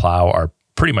use them to plow, are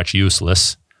pretty much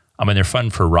useless. They're fun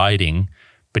for riding,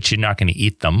 but you're not going to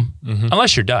eat them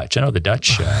unless you're Dutch. I know the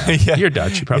Dutch. You're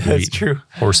Dutch. You probably eat true.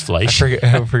 Horsefleisch.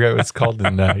 I forget what it's called.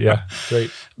 Right.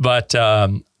 But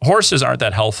horses aren't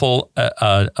that helpful.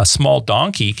 A small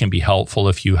donkey can be helpful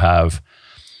if you have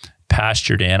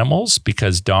pastured animals,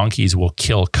 because donkeys will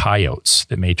kill coyotes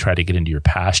that may try to get into your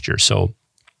pasture. So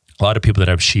a lot of people that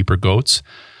have sheep or goats,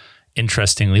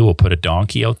 interestingly, will put a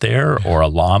donkey out there or a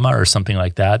llama or something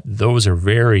like that. Those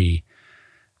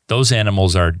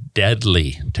animals are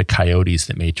deadly to coyotes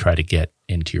that may try to get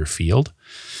into your field.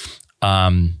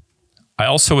 I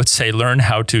also would say learn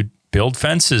how to build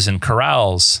fences and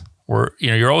corrals. Or,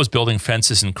 you're always building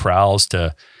fences and corrals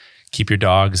to keep your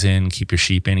dogs in, keep your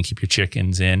sheep in, and keep your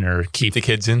chickens in, or keep the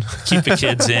kids in. Keep the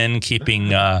kids in,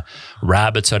 keeping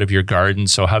rabbits out of your garden.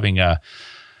 So having a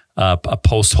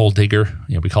post hole digger,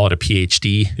 we call it a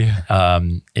PhD,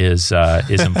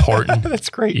 is important. That's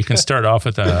great. You can start off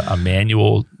with a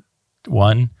manual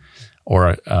one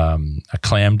or a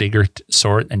clam digger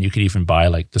sort, and you could even buy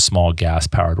like the small gas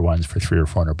powered ones for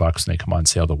 $300 or $400, and they come on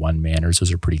sale. The one manners,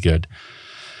 those are pretty good.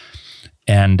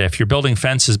 And if you're building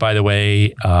fences, by the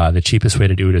way, the cheapest way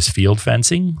to do it is field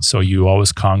fencing. So you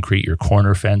always concrete your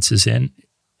corner fences in,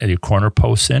 and your corner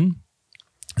posts in.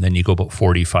 And then you go about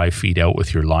 45 feet out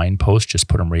with your line post, just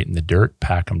put them right in the dirt,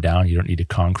 pack them down. You don't need to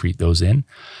concrete those in.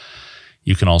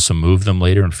 You can also move them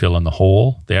later and fill in the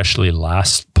hole. They actually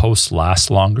posts last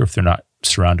longer if they're not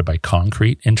surrounded by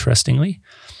concrete, interestingly.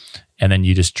 And then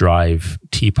you just drive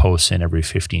T-posts in every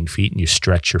 15 feet and you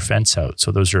stretch your fence out.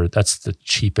 So that's the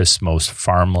cheapest, most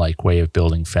farm-like way of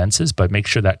building fences. But make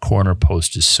sure that corner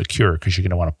post is secure, because you're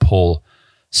going to want to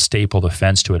staple the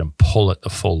fence to it and pull it the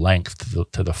full length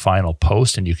to the final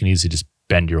post. And you can easily just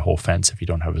bend your whole fence if you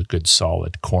don't have a good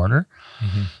solid corner.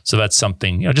 So that's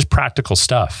something, just practical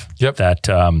stuff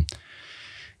that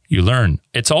you learn.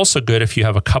 It's also good if you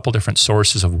have a couple different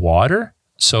sources of water.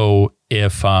 So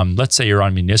if, let's say you're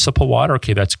on municipal water,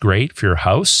 okay, that's great for your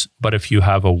house. But if you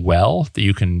have a well that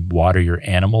you can water your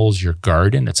animals, your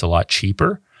garden, it's a lot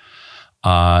cheaper.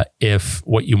 If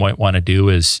what you might want to do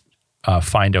is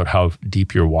find out how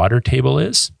deep your water table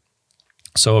is.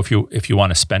 So if you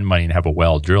want to spend money and have a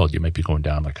well drilled, you might be going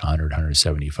down like 100,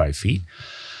 175 feet.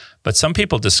 But some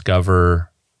people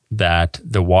discover that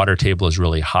the water table is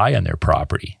really high on their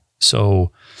property.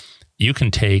 So you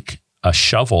can take a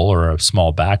shovel or a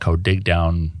small backhoe, dig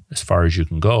down as far as you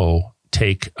can go,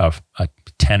 take a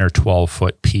 10 or 12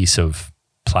 foot piece of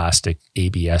plastic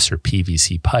ABS or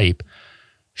PVC pipe,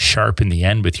 sharpen the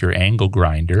end with your angle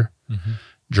grinder,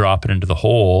 drop it into the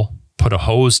hole, put a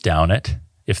hose down it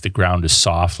if the ground is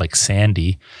soft like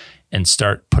sandy, and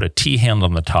put a T-handle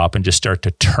on the top and just start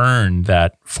to turn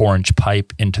that 4-inch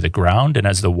pipe into the ground. And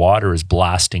as the water is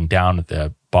blasting down at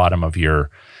the bottom of your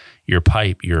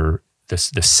pipe,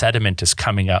 the sediment is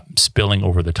coming up, spilling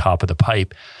over the top of the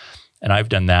pipe. And I've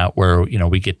done that where,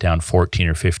 we get down 14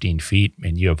 or 15 feet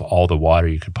and you have all the water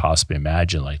you could possibly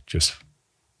imagine, like just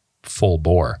full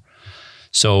bore.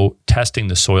 So testing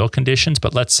the soil conditions,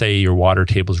 but let's say your water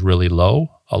table is really low.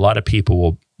 A lot of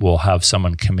people will have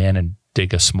someone come in and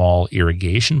dig a small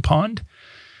irrigation pond.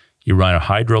 You run a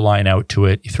hydro line out to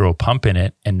it, you throw a pump in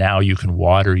it, and now you can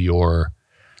water your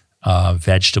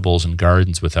vegetables and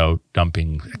gardens without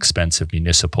dumping expensive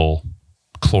municipal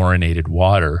chlorinated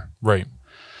water. Right.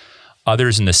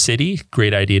 Others in the city,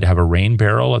 great idea to have a rain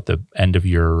barrel at the end of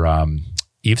your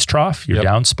eaves trough, your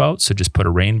downspout. So just put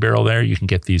a rain barrel there. You can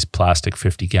get these plastic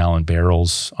 50-gallon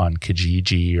barrels on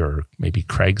Kijiji or maybe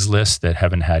Craigslist that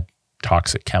haven't had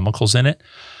toxic chemicals in it.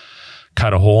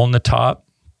 Cut a hole in the top,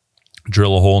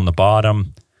 drill a hole in the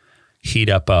bottom, heat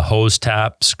up a hose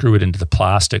tap, screw it into the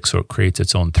plastic so it creates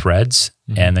its own threads.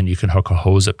 And then you can hook a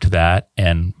hose up to that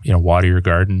and, water your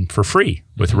garden for free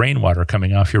with rainwater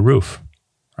coming off your roof,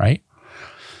 right?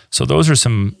 So those are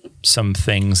some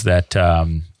things that,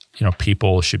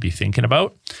 people should be thinking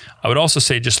about. I would also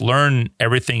say just learn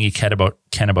everything you can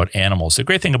about animals. The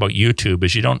great thing about YouTube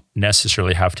is you don't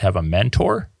necessarily have to have a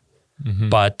mentor,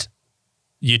 but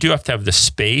you do have to have the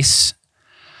space.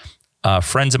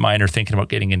 Friends of mine are thinking about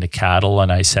getting into cattle.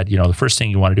 And I said, the first thing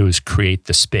you want to do is create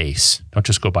the space. Don't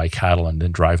just go buy cattle and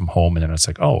then drive them home. And then it's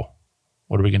like, oh,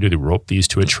 what are we going to do? Rope these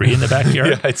to a tree in the backyard?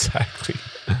 Yeah, exactly.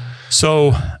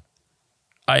 So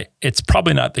it's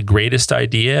probably not the greatest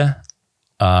idea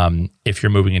if you're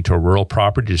moving into a rural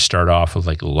property to start off with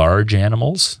like large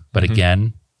animals. But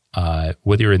again,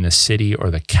 whether you're in the city or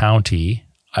the county,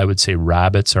 I would say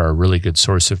rabbits are a really good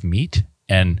source of meat.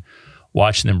 And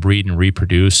watching them breed and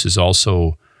reproduce is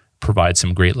also provides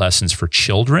some great lessons for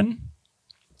children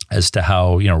as to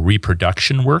how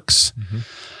reproduction works.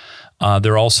 They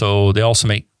also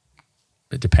make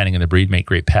depending on the breed, make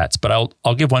great pets. But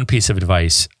I'll give one piece of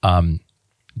advice.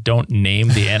 Don't name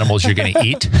the animals you're going to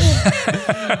eat.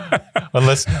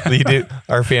 Unless you do.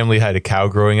 Our family had a cow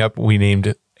growing up. We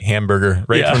named Hamburger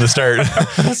from the start.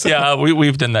 Yeah,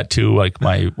 we've done that too. Like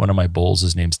one of my bulls,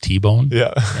 his name's T-Bone.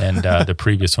 Yeah. And the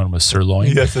previous one was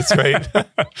Sirloin. Yes, that's right.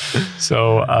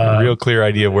 So a real clear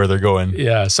idea of where they're going.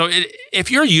 Yeah. So if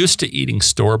you're used to eating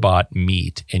store-bought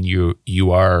meat and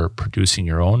you are producing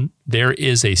your own, there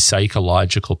is a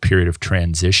psychological period of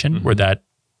transition where that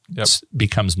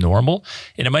becomes normal.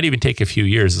 And it might even take a few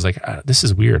years. It's like, this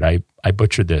is weird. I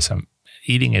butchered this. I'm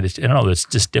eating it. I don't know. It's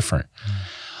just different.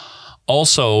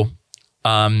 Also,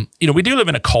 we do live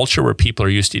in a culture where people are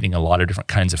used to eating a lot of different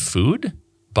kinds of food,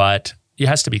 but it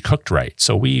has to be cooked right.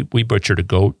 So we butchered a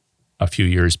goat a few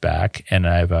years back, and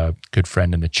I have a good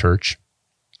friend in the church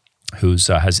who's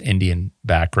has Indian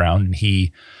background, and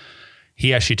he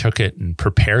actually took it and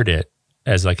prepared it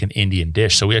as like an Indian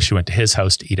dish. So we actually went to his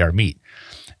house to eat our meat.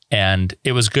 And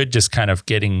it was good just kind of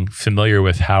getting familiar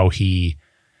with how he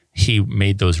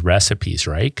made those recipes,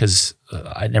 right? Because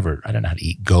I don't know how to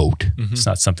eat goat. It's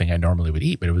not something I normally would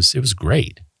eat, but it was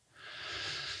great.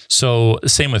 So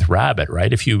same with rabbit,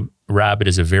 right? Rabbit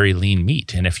is a very lean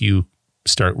meat. And if you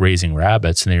start raising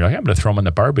rabbits and then you're like, I'm going to throw them on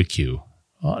the barbecue.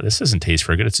 Oh, this doesn't taste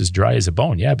very good. It's as dry as a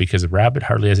bone. Yeah, because a rabbit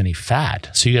hardly has any fat.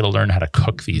 So you got to learn how to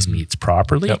cook these meats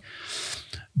properly. Yep.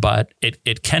 But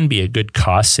it can be a good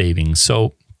cost saving.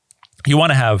 So you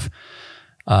want to have,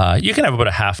 you can have about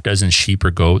a half dozen sheep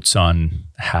or goats on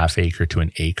half acre to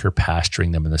an acre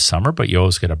pasturing them in the summer, but you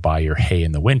always got to buy your hay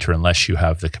in the winter unless you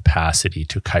have the capacity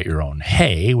to cut your own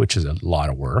hay, which is a lot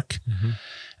of work.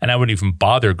 And I wouldn't even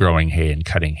bother growing hay and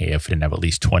cutting hay if I didn't have at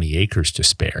least 20 acres to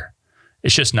spare.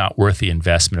 It's just not worth the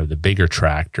investment of the bigger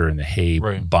tractor and the hay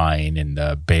buying and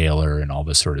the baler and all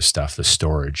this sort of stuff, the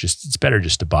storage. It's better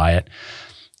just to buy it.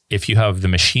 If you have the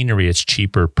machinery, it's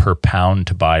cheaper per pound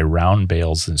to buy round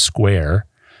bales than square,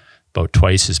 about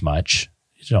twice as much.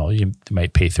 You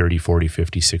might pay $30, $40,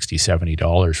 $50, $60,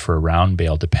 $70 for a round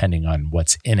bale, depending on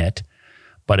what's in it.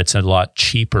 But it's a lot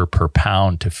cheaper per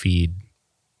pound to feed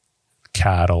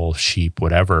cattle, sheep,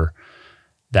 whatever,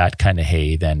 that kind of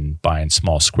hay than buying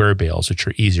small square bales, which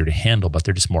are easier to handle, but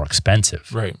they're just more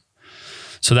expensive. Right.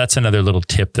 So that's another little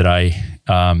tip that I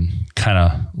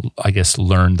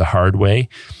learned the hard way.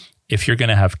 If you're going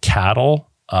to have cattle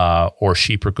or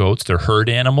sheep or goats, they're herd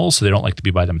animals, so they don't like to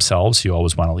be by themselves. So you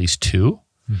always want at least two.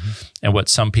 And what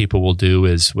some people will do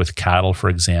is with cattle, for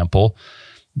example,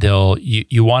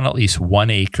 you want at least 1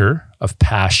 acre of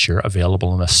pasture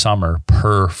available in the summer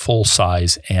per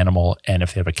full-size animal. And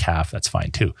if they have a calf, that's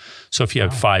fine too. So if you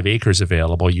have 5 acres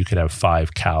available, you could have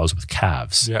 5 cows with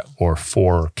calves or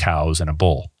 4 cows and a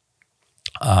bull.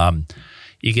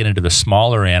 You get into the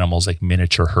smaller animals like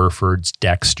miniature Herefords,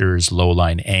 Dexters,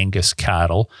 low-line Angus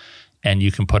cattle, and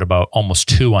you can put about almost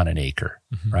 2 on an acre,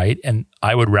 right? And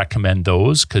I would recommend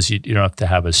those because you don't have to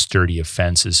have as sturdy of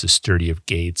fences, as sturdy of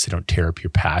gates. They don't tear up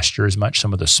your pasture as much.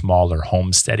 Some of the smaller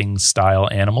homesteading style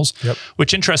animals,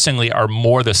 which interestingly are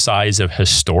more the size of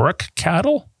historic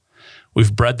cattle.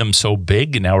 We've bred them so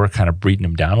big and now we're kind of breeding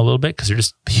them down a little bit because they're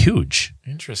just huge.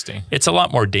 Interesting. It's a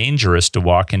lot more dangerous to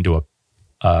walk into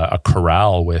a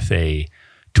corral with a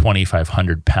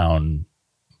 2,500 pound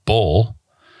bull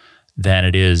than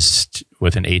it is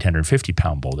with an 850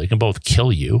 pound bull. They can both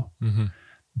kill you,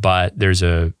 but there's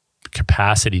a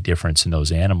capacity difference in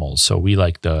those animals. So we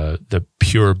like the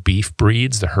pure beef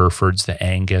breeds, the Herefords, the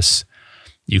Angus.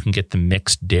 You can get the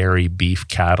mixed dairy beef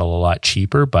cattle a lot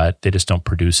cheaper, but they just don't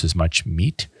produce as much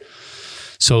meat.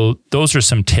 So those are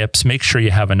some tips. Make sure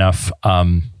you have enough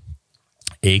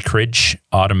acreage,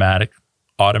 automatic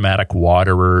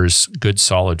waterers, good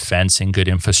solid fencing, good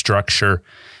infrastructure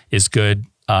is good.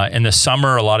 In the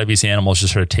summer, a lot of these animals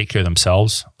just sort of take care of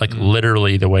themselves. Like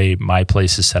literally the way my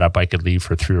place is set up, I could leave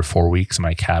for 3 or 4 weeks and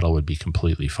my cattle would be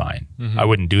completely fine. I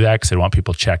wouldn't do that because I want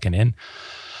people checking in.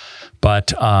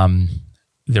 But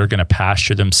they're going to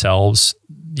pasture themselves.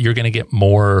 You're going to get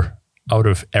more out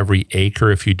of every acre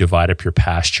if you divide up your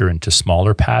pasture into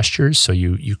smaller pastures. So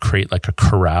you create like a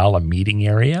corral, a meeting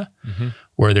area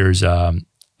where there's a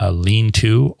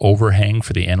lean-to overhang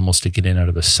for the animals to get in out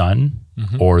of the sun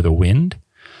or the wind.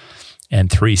 And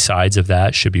 3 sides of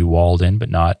that should be walled in, but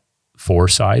not 4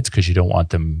 sides because you don't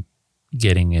want them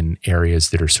getting in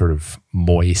areas that are sort of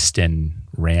moist and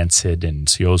rancid. And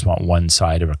so you always want one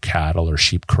side of a cattle or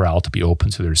sheep corral to be open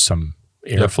so there's some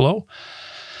airflow.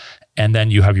 And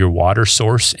then you have your water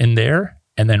source in there.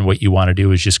 And then what you want to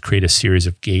do is just create a series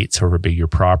of gates however big your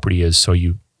property is. So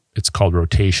you it's called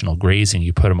rotational grazing.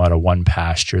 You put them out of one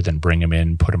pasture, then bring them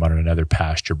in, put them out of another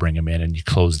pasture, bring them in, and you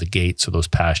close the gate so those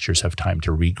pastures have time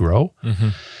to regrow. Mm-hmm.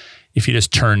 If you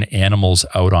just turn animals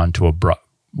out onto a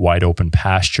wide open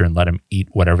pasture and let them eat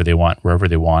whatever they want, wherever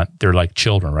they want, they're like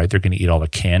children, right? They're going to eat all the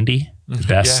candy, the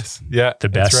best, the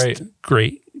best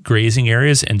great grazing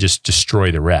areas, and just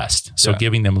destroy the rest. So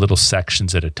giving them little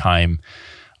sections at a time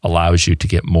allows you to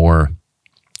get more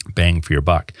bang for your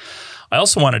buck. I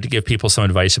also wanted to give people some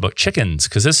advice about chickens,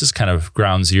 because this is kind of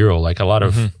ground zero. Like a lot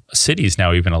of cities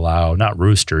now even allow, not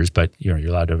roosters, but you're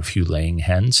allowed to have a few laying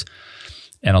hens,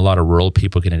 and a lot of rural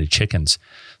people get into chickens.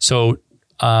 So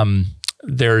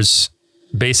there's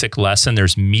basic lesson.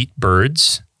 There's meat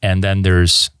birds, and then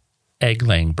there's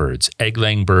egg-laying birds.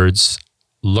 Egg-laying birds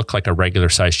look like a regular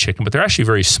sized chicken, but they're actually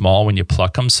very small when you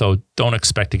pluck them. So don't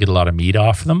expect to get a lot of meat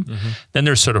off them. Mm-hmm. Then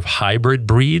there's sort of hybrid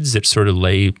breeds that sort of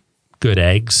lay good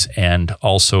eggs and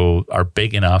also are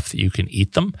big enough that you can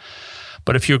eat them.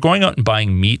 But if you're going out and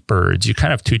buying meat birds, you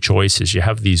kind of have two choices. You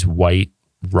have these white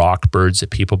rock birds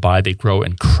that people buy. They grow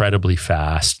incredibly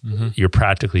fast. Mm-hmm. You're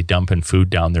practically dumping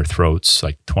food down their throats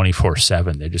like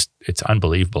 24/7. It's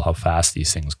unbelievable how fast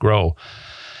these things grow.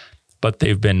 But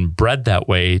they've been bred that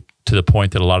way to the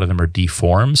point that a lot of them are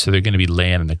deformed. So they're going to be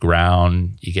laying on the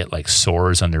ground. You get like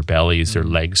sores on their bellies, mm-hmm. their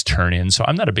legs turn in. So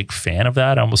I'm not a big fan of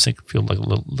that. I almost feel like a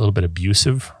little bit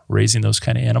abusive raising those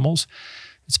kind of animals.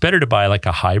 It's better to buy like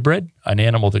a hybrid, an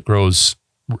animal that grows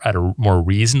at a more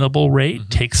reasonable rate, mm-hmm.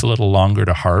 takes a little longer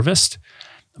to harvest,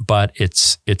 but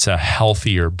it's a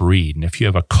healthier breed. And if you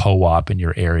have a co-op in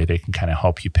your area, they can kind of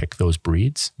help you pick those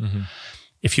breeds. Mm-hmm.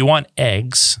 If you want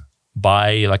eggs,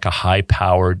 buy like a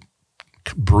high-powered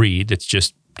breed that's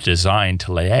just designed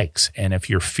to lay eggs. And if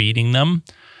you're feeding them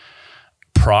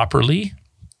properly,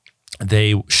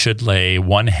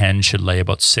 one hen should lay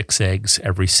about 6 eggs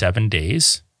every 7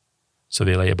 days. So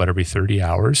they lay about every 30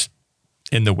 hours.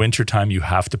 In the wintertime, you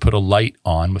have to put a light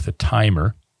on with a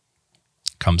timer.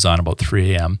 Comes on about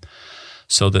 3 a.m.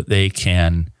 so that they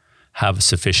can have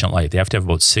sufficient light. They have to have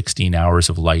about 16 hours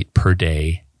of light per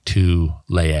day to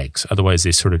lay eggs. Otherwise,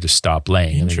 they sort of just stop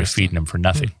laying and you're feeding them for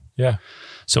nothing. Yeah.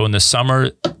 So in the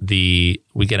summer, we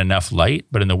get enough light,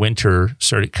 but in the winter,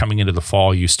 started coming into the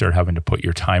fall, you start having to put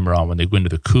your timer on when they go into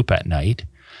the coop at night.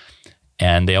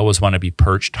 And they always want to be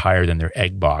perched higher than their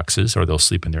egg boxes, or they'll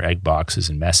sleep in their egg boxes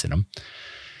and mess in them.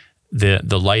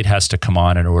 The light has to come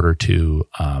on in order to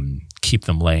keep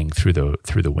them laying through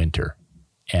the winter.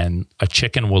 And a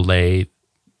chicken will lay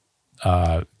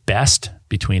best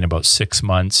between about 6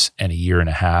 months and a year and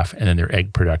a half, and then their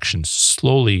egg production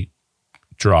slowly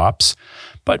drops.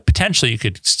 But potentially you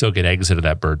could still get eggs out of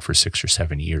that bird for 6 or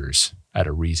 7 years at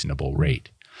a reasonable rate.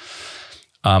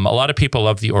 A lot of people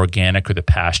love the organic or the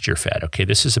pasture fed. Okay,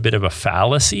 this is a bit of a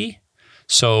fallacy.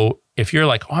 So if you're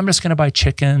like, I'm just going to buy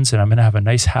chickens and I'm going to have a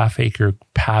nice half-acre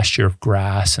pasture of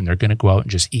grass and they're going to go out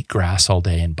and just eat grass all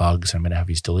day and bugs, and I'm going to have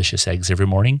these delicious eggs every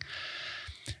morning,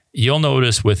 you'll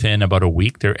notice within about a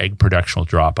week, their egg production will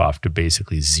drop off to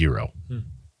basically zero.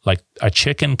 Like a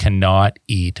chicken cannot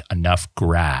eat enough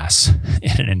grass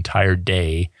in an entire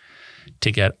day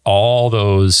to get all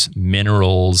those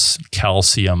minerals,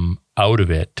 calcium out of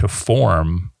it to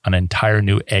form an entire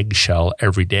new eggshell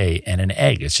every day. And an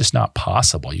egg, it's just not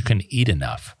possible. You can eat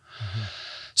enough. Mm-hmm.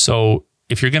 So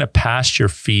if you're going to pasture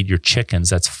feed your chickens,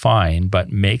 that's fine, but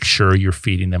make sure you're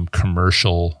feeding them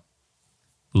commercial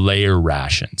layer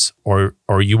rations or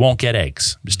you won't get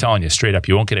eggs. I'm just telling you straight up,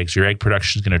 you won't get eggs. Your egg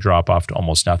production is going to drop off to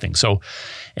almost nothing. So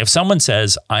if someone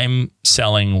says, I'm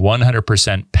selling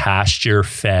 100% pasture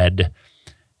fed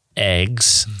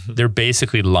eggs, they're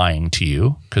basically lying to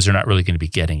you because they're not really going to be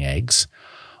getting eggs,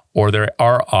 or they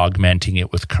are augmenting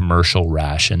it with commercial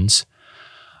rations,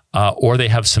 or they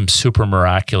have some super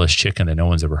miraculous chicken that no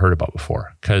one's ever heard about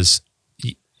before, because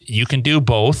you can do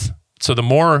both. So the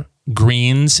more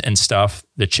greens and stuff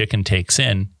the chicken takes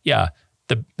in,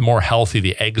 the more healthy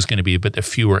the egg is going to be, but the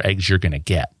fewer eggs you're going to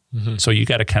get. Mm-hmm. So you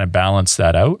got to kind of balance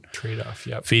that out. Trade-off,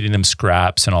 yep. Feeding them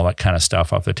scraps and all that kind of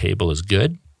stuff off the table is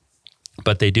good,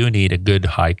 but they do need a good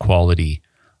high quality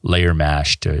layer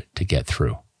mash to get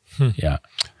through. Yeah.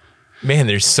 Man,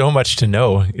 there's so much to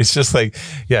know. It's just like,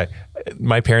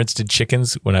 my parents did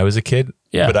chickens when I was a kid,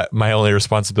 but my only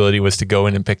responsibility was to go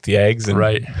in and pick the eggs. And,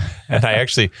 right. And I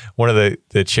actually, one of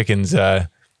the chickens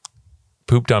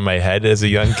pooped on my head as a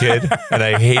young kid, and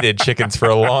I hated chickens for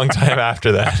a long time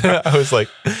after that. I was like,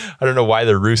 I don't know why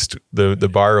the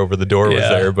bar over the door was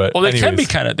there, but well, they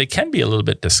can be a little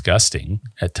bit disgusting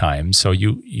at times. So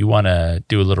you want to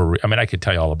do a little. I mean, I could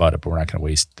tell you all about it, but we're not going to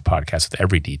waste the podcast with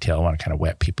every detail. I want to kind of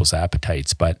whet people's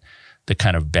appetites, but the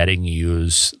kind of bedding you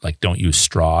use. Like, don't use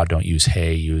straw, don't use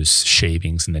hay, use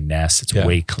shavings in the nest. It's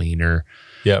way cleaner.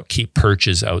 Yep. Keep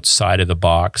perches outside of the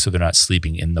box so they're not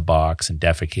sleeping in the box and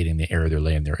defecating the area they're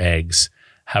laying their eggs.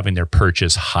 Having their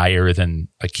perches higher than,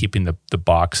 like, keeping the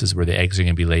boxes where the eggs are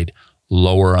going to be laid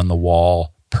lower on the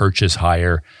wall, perches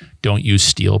higher. Don't use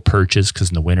steel perches because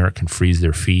in the winter it can freeze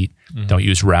their feet. Don't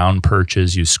use round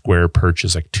perches, use square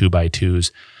perches like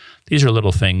 2x2s. These are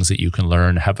little things that you can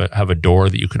learn. Have a door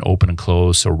that you can open and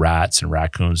close so rats and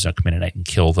raccoons don't come in at night and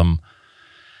kill them.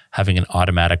 Having an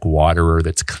automatic waterer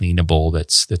that's cleanable,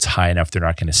 that's high enough they're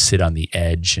not going to sit on the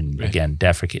edge and, again,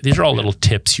 defecate. These are all little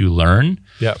tips you learn.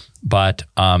 Yep. But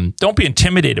don't be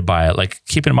intimidated by it. Like,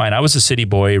 keep in mind, I was a city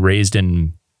boy raised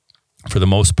in, for the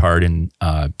most part, in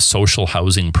social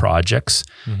housing projects.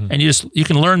 And you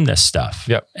can learn this stuff.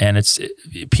 Yep. And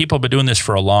people have been doing this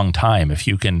for a long time. If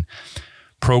you can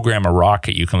program a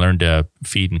rocket, you can learn to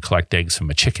feed and collect eggs from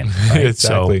a chicken. Right?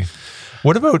 Exactly. So,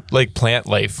 what about like plant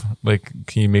life? Like,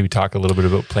 can you maybe talk a little bit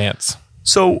about plants?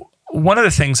 So one of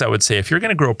the things I would say, if you're going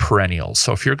to grow perennials,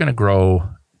 so if you're going to grow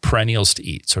perennials to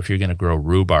eat, so if you're going to grow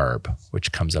rhubarb,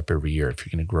 which comes up every year, if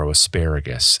you're going to grow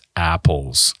asparagus,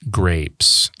 apples,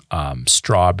 grapes,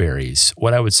 strawberries,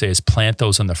 what I would say is plant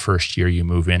those in the first year you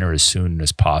move in or as soon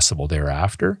as possible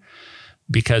thereafter,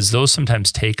 because those sometimes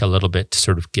take a little bit to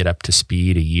sort of get up to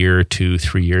speed, a year, 2,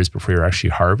 3 years before you're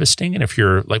actually harvesting. And if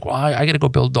you're like, well, I got to go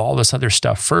build all this other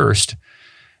stuff first,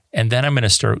 and then I'm going to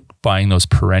start buying those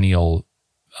perennial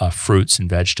fruits and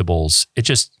vegetables,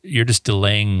 you're just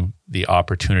delaying the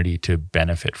opportunity to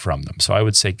benefit from them. So I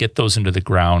would say get those into the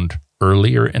ground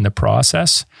earlier in the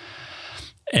process.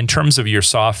 In terms of your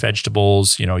soft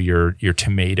vegetables, your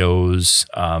tomatoes,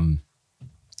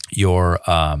 your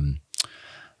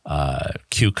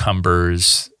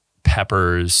cucumbers,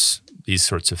 peppers, these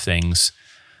sorts of things.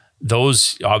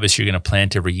 Those, obviously, you're going to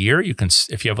plant every year. You can,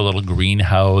 if you have a little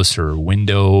greenhouse or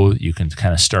window, you can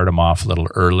kind of start them off a little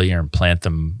earlier and plant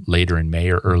them later in May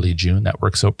or early June. That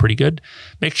works out pretty good.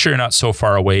 Make sure you're not so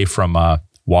far away from a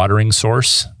watering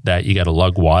source that you got to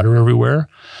lug water everywhere.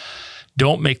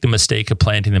 Don't make the mistake of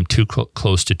planting them too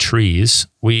close to trees.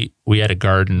 We had a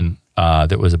garden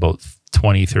that was about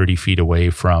 20, 30 feet away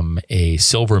from a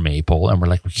silver maple. And we're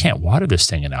like, we can't water this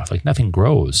thing enough. Like, nothing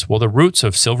grows. Well, the roots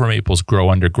of silver maples grow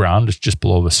underground, just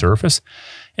below the surface.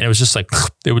 And it was just like,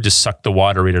 they would just suck the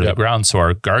water right out of the ground. So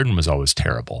our garden was always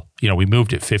terrible. We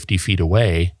moved it 50 feet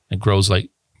away. It grows like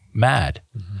mad.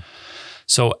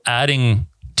 So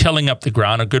tilling up the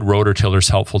ground, a good rototiller is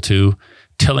helpful too.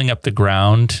 Tilling up the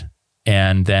ground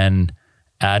and then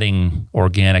adding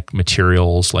organic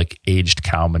materials like aged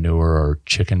cow manure or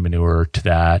chicken manure to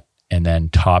that, and then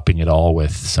topping it all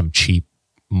with some cheap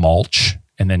mulch,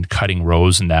 and then cutting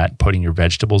rows in that, putting your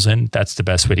vegetables in. That's the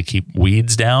best way to keep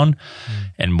weeds down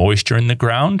and moisture in the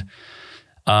ground.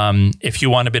 If you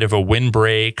want a bit of a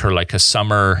windbreak or like a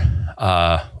summer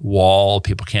wall,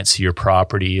 people can't see your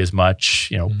property as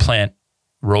much, plant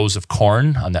rows of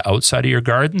corn on the outside of your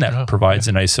garden. That provides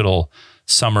a nice little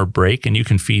summer break, and you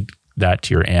can feed that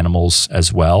to your animals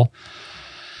as well.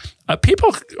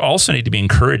 People also need to be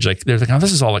encouraged. Like, they're like, oh,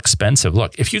 this is all expensive.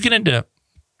 Look, if you get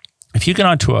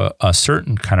onto a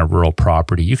certain kind of rural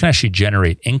property, you can actually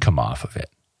generate income off of it.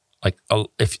 Like,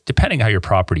 if depending how your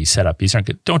property is set up, these aren't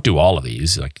good. Don't do all of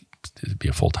these. Like, it'd be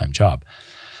a full-time job,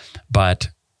 but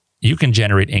you can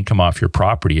generate income off your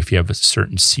property if you have a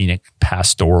certain scenic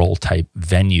pastoral type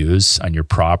venues on your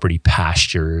property,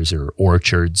 pastures or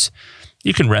orchards.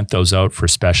 You can rent those out for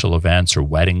special events or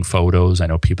wedding photos. I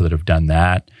know people that have done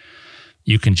that.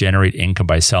 You can generate income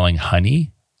by selling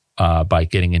honey, by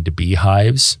getting into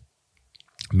beehives.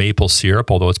 Maple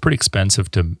syrup, although it's pretty expensive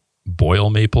to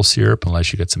boil maple syrup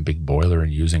unless you get some big boiler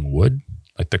and using wood.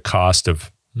 Like, the cost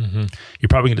of, you're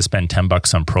probably going to spend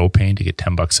 $10 on propane to get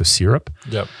 $10 of syrup.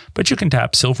 Yep. But you can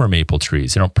tap silver maple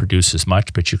trees. They don't produce as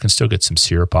much, but you can still get some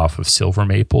syrup off of silver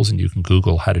maples, and you can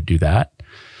Google how to do that.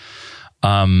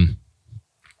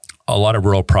 A lot of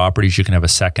rural properties, you can have a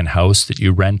second house that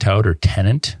you rent out or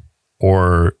tenant,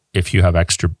 or if you have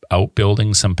extra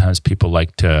outbuildings, sometimes people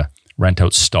like to rent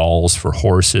out stalls for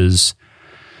horses.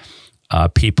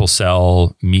 People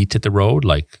sell meat at the road,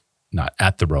 like not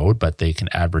at the road, but they can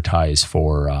advertise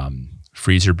for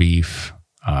freezer beef,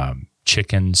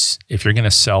 chickens. If you're going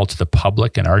to sell to the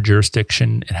public in our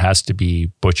jurisdiction, it has to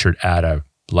be butchered at a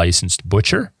licensed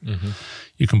butcher.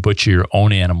 You can butcher your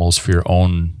own animals for your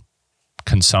own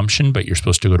consumption, but you're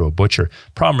supposed to go to a butcher.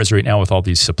 Problem is, right now with all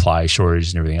these supply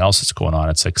shortages and everything else that's going on,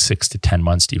 it's like 6 to 10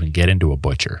 months to even get into a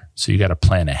butcher. So you got to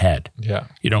plan ahead. Yeah.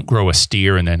 You don't grow a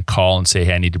steer and then call and say,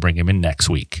 hey, I need to bring him in next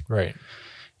week. Right.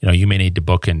 you may need to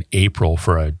book in April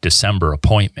for a December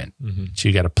appointment. So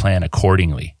you got to plan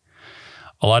accordingly.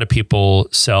 A lot of people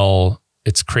sell,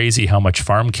 it's crazy how much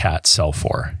farm cats sell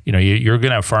for. You're going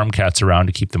to have farm cats around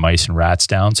to keep the mice and rats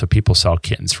down. So people sell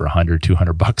kittens for $100,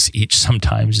 $200 each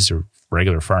sometimes. Is a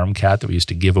regular farm cat that we used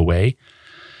to give away.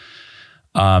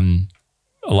 A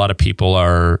lot of people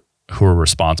who are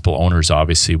responsible owners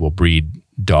obviously will breed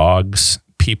dogs.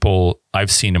 People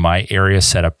I've seen in my area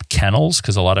set up kennels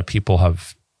because a lot of people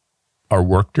are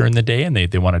work during the day and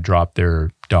they want to drop their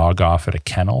dog off at a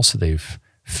kennel. So they've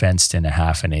fenced in a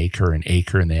half an acre, and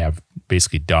they have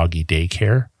basically doggy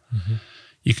daycare.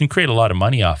 You can create a lot of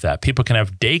money off that. People can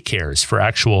have daycares for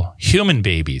actual human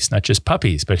babies, not just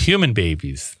puppies, but human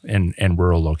babies in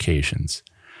rural locations.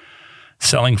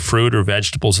 Selling fruit or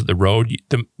vegetables at the road.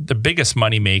 The biggest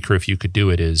money maker, if you could do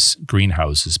it, is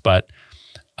greenhouses. But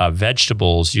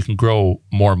vegetables, you can grow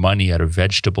more money out of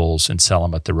vegetables and sell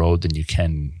them at the road than you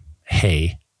can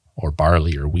hay or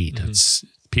barley or wheat.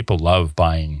 People love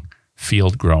buying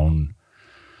field-grown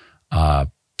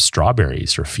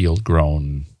strawberries or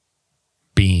field-grown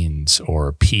beans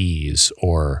or peas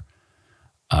or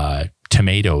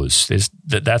tomatoes.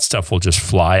 That stuff will just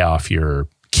fly off your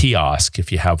kiosk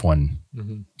if you have one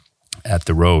at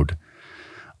the road.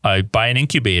 Buy an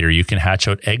incubator. You can hatch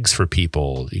out eggs for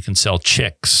people. You can sell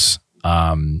chicks.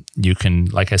 You can,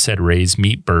 like I said, raise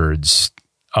meat birds.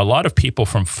 A lot of people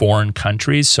from foreign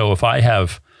countries. So if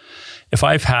I've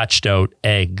hatched out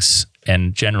eggs,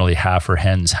 and generally half are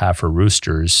hens, half are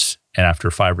roosters, and after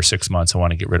 5 or 6 months, I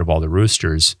want to get rid of all the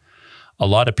roosters. A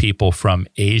lot of people from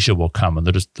Asia will come and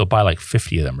they'll buy like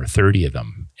 50 of them or 30 of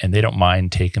them, and they don't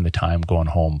mind taking the time going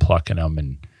home, plucking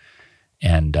them,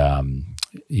 and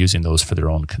using those for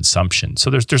their own consumption. So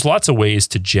there's lots of ways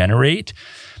to generate.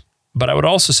 But I would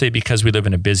also say, because we live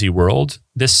in a busy world,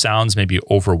 this sounds maybe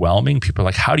overwhelming. People are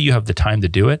like, how do you have the time to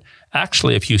do it?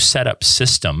 Actually, if you set up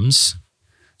systems,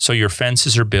 so your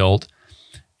fences are built,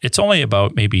 it's only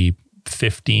about maybe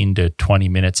 15 to 20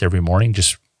 minutes every morning,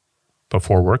 just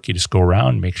before work. You just go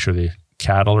around, make sure the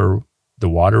cattle or the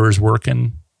water is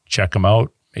working, check them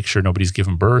out, make sure nobody's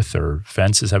given birth or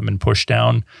fences haven't been pushed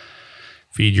down.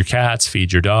 Feed your cats,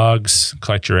 feed your dogs,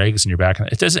 collect your eggs, and you're back.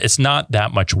 It's not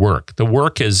that much work. The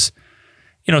work is,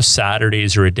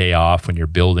 Saturdays are a day off when you're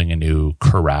building a new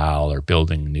corral or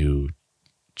building a new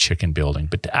chicken building.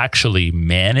 But to actually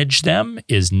manage them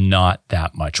is not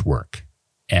that much work.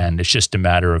 And it's just a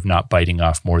matter of not biting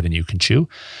off more than you can chew.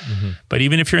 But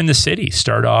even if you're in the city,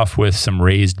 start off with some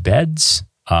raised beds.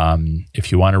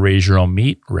 If you want to raise your own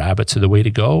meat, rabbits are the way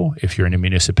to go. If you're in a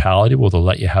municipality, they'll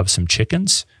let you have some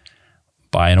chickens.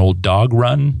 Buy an old dog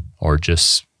run, or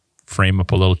just frame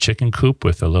up a little chicken coop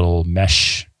with a little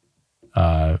mesh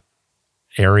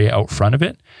area out front of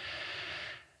it.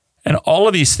 And all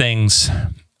of these things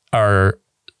are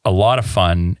a lot of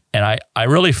fun. And I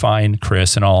really find,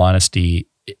 Chris, in all honesty,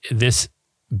 this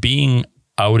being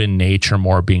out in nature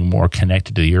more, being more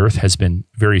connected to the earth has been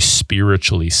very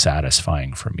spiritually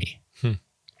satisfying for me.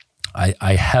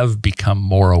 I have become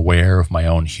more aware of my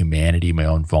own humanity, my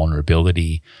own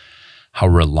vulnerability, how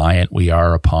reliant we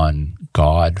are upon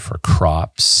God for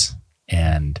crops,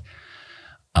 and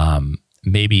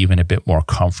maybe even a bit more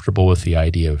comfortable with the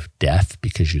idea of death,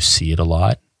 because you see it a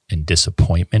lot, and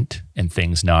disappointment and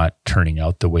things not turning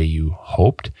out the way you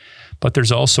hoped. But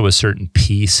there's also a certain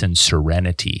peace and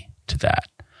serenity to that.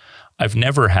 I've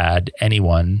never had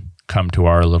anyone come to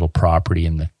our little property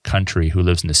in the country who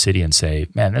lives in the city and say,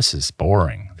 man, this is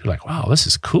boring. They're like, wow, this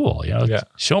is cool.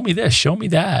 Show me this, show me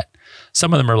that.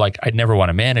 Some of them are like, I'd never want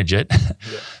to manage it.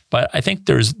 But I think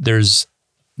there's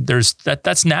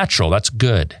that's natural. That's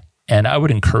good. And I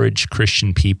would encourage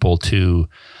Christian people to,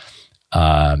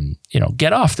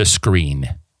 get off the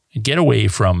screen, get away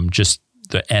from just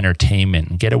the entertainment,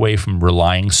 and get away from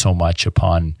relying so much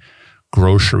upon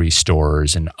grocery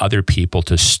stores and other people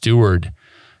to steward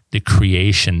the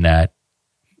creation that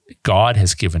God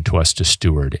has given to us to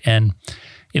steward. And,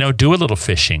 do a little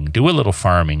fishing, do a little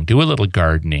farming, do a little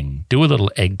gardening, do a little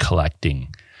egg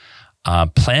collecting,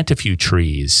 plant a few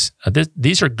trees.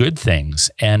 These are good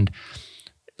things. And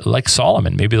like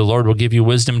Solomon, maybe the Lord will give you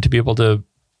wisdom to be able to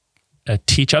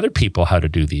teach other people how to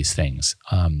do these things.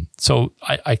 So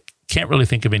I can't really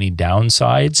think of any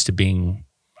downsides to being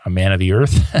a man of the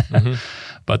earth,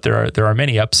 but there are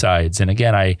many upsides. And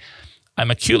again,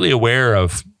 I'm acutely aware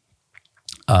of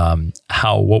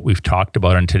how what we've talked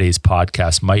about on today's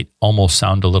podcast might almost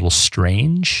sound a little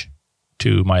strange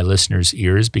to my listeners'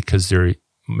 ears, because they're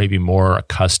maybe more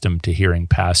accustomed to hearing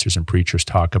pastors and preachers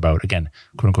talk about, again,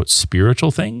 quote unquote,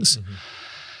 spiritual things.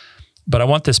 But I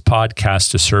want this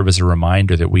podcast to serve as a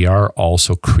reminder that we are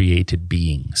also created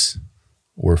beings.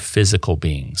 We're physical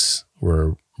beings.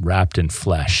 We're wrapped in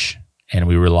flesh, and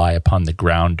we rely upon the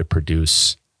ground to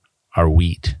produce our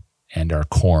wheat and our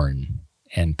corn,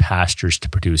 and pastures to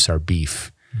produce our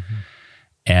beef. Mm-hmm.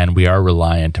 And we are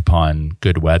reliant upon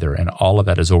good weather, and all of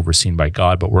that is overseen by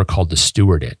God, but we're called to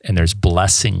steward it. And there's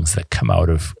blessings that come out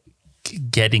of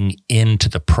getting into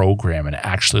the program and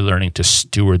actually learning to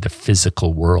steward the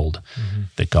physical world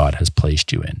that God has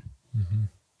placed you in. Mm-hmm.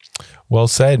 Well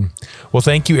said. Well,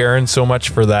 thank you, Aaron, so much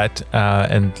for that,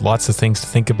 and lots of things to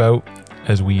think about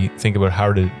as we think about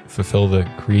how to fulfill the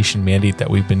creation mandate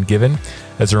that we've been given.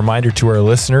 As a reminder to our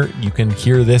listener, you can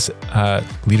hear this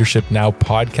Leadership Now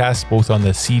podcast both on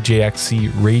the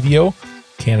CJXC Radio,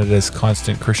 Canada's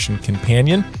constant Christian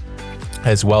companion,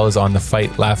 as well as on the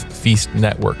Fight, Laugh, Feast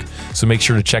network. So make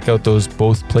sure to check out those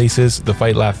both places. The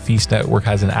Fight, Laugh, Feast network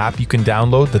has an app you can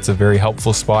download. That's a very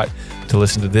helpful spot to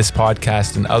listen to this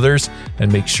podcast and others,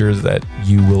 and make sure that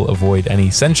you will avoid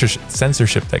any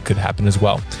censorship that could happen as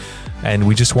well. And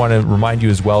we just want to remind you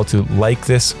as well to like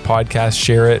this podcast,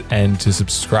 share it, and to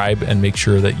subscribe, and make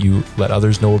sure that you let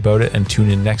others know about it, and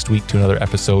tune in next week to another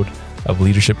episode of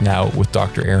Leadership Now with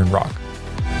Dr. Aaron Rock.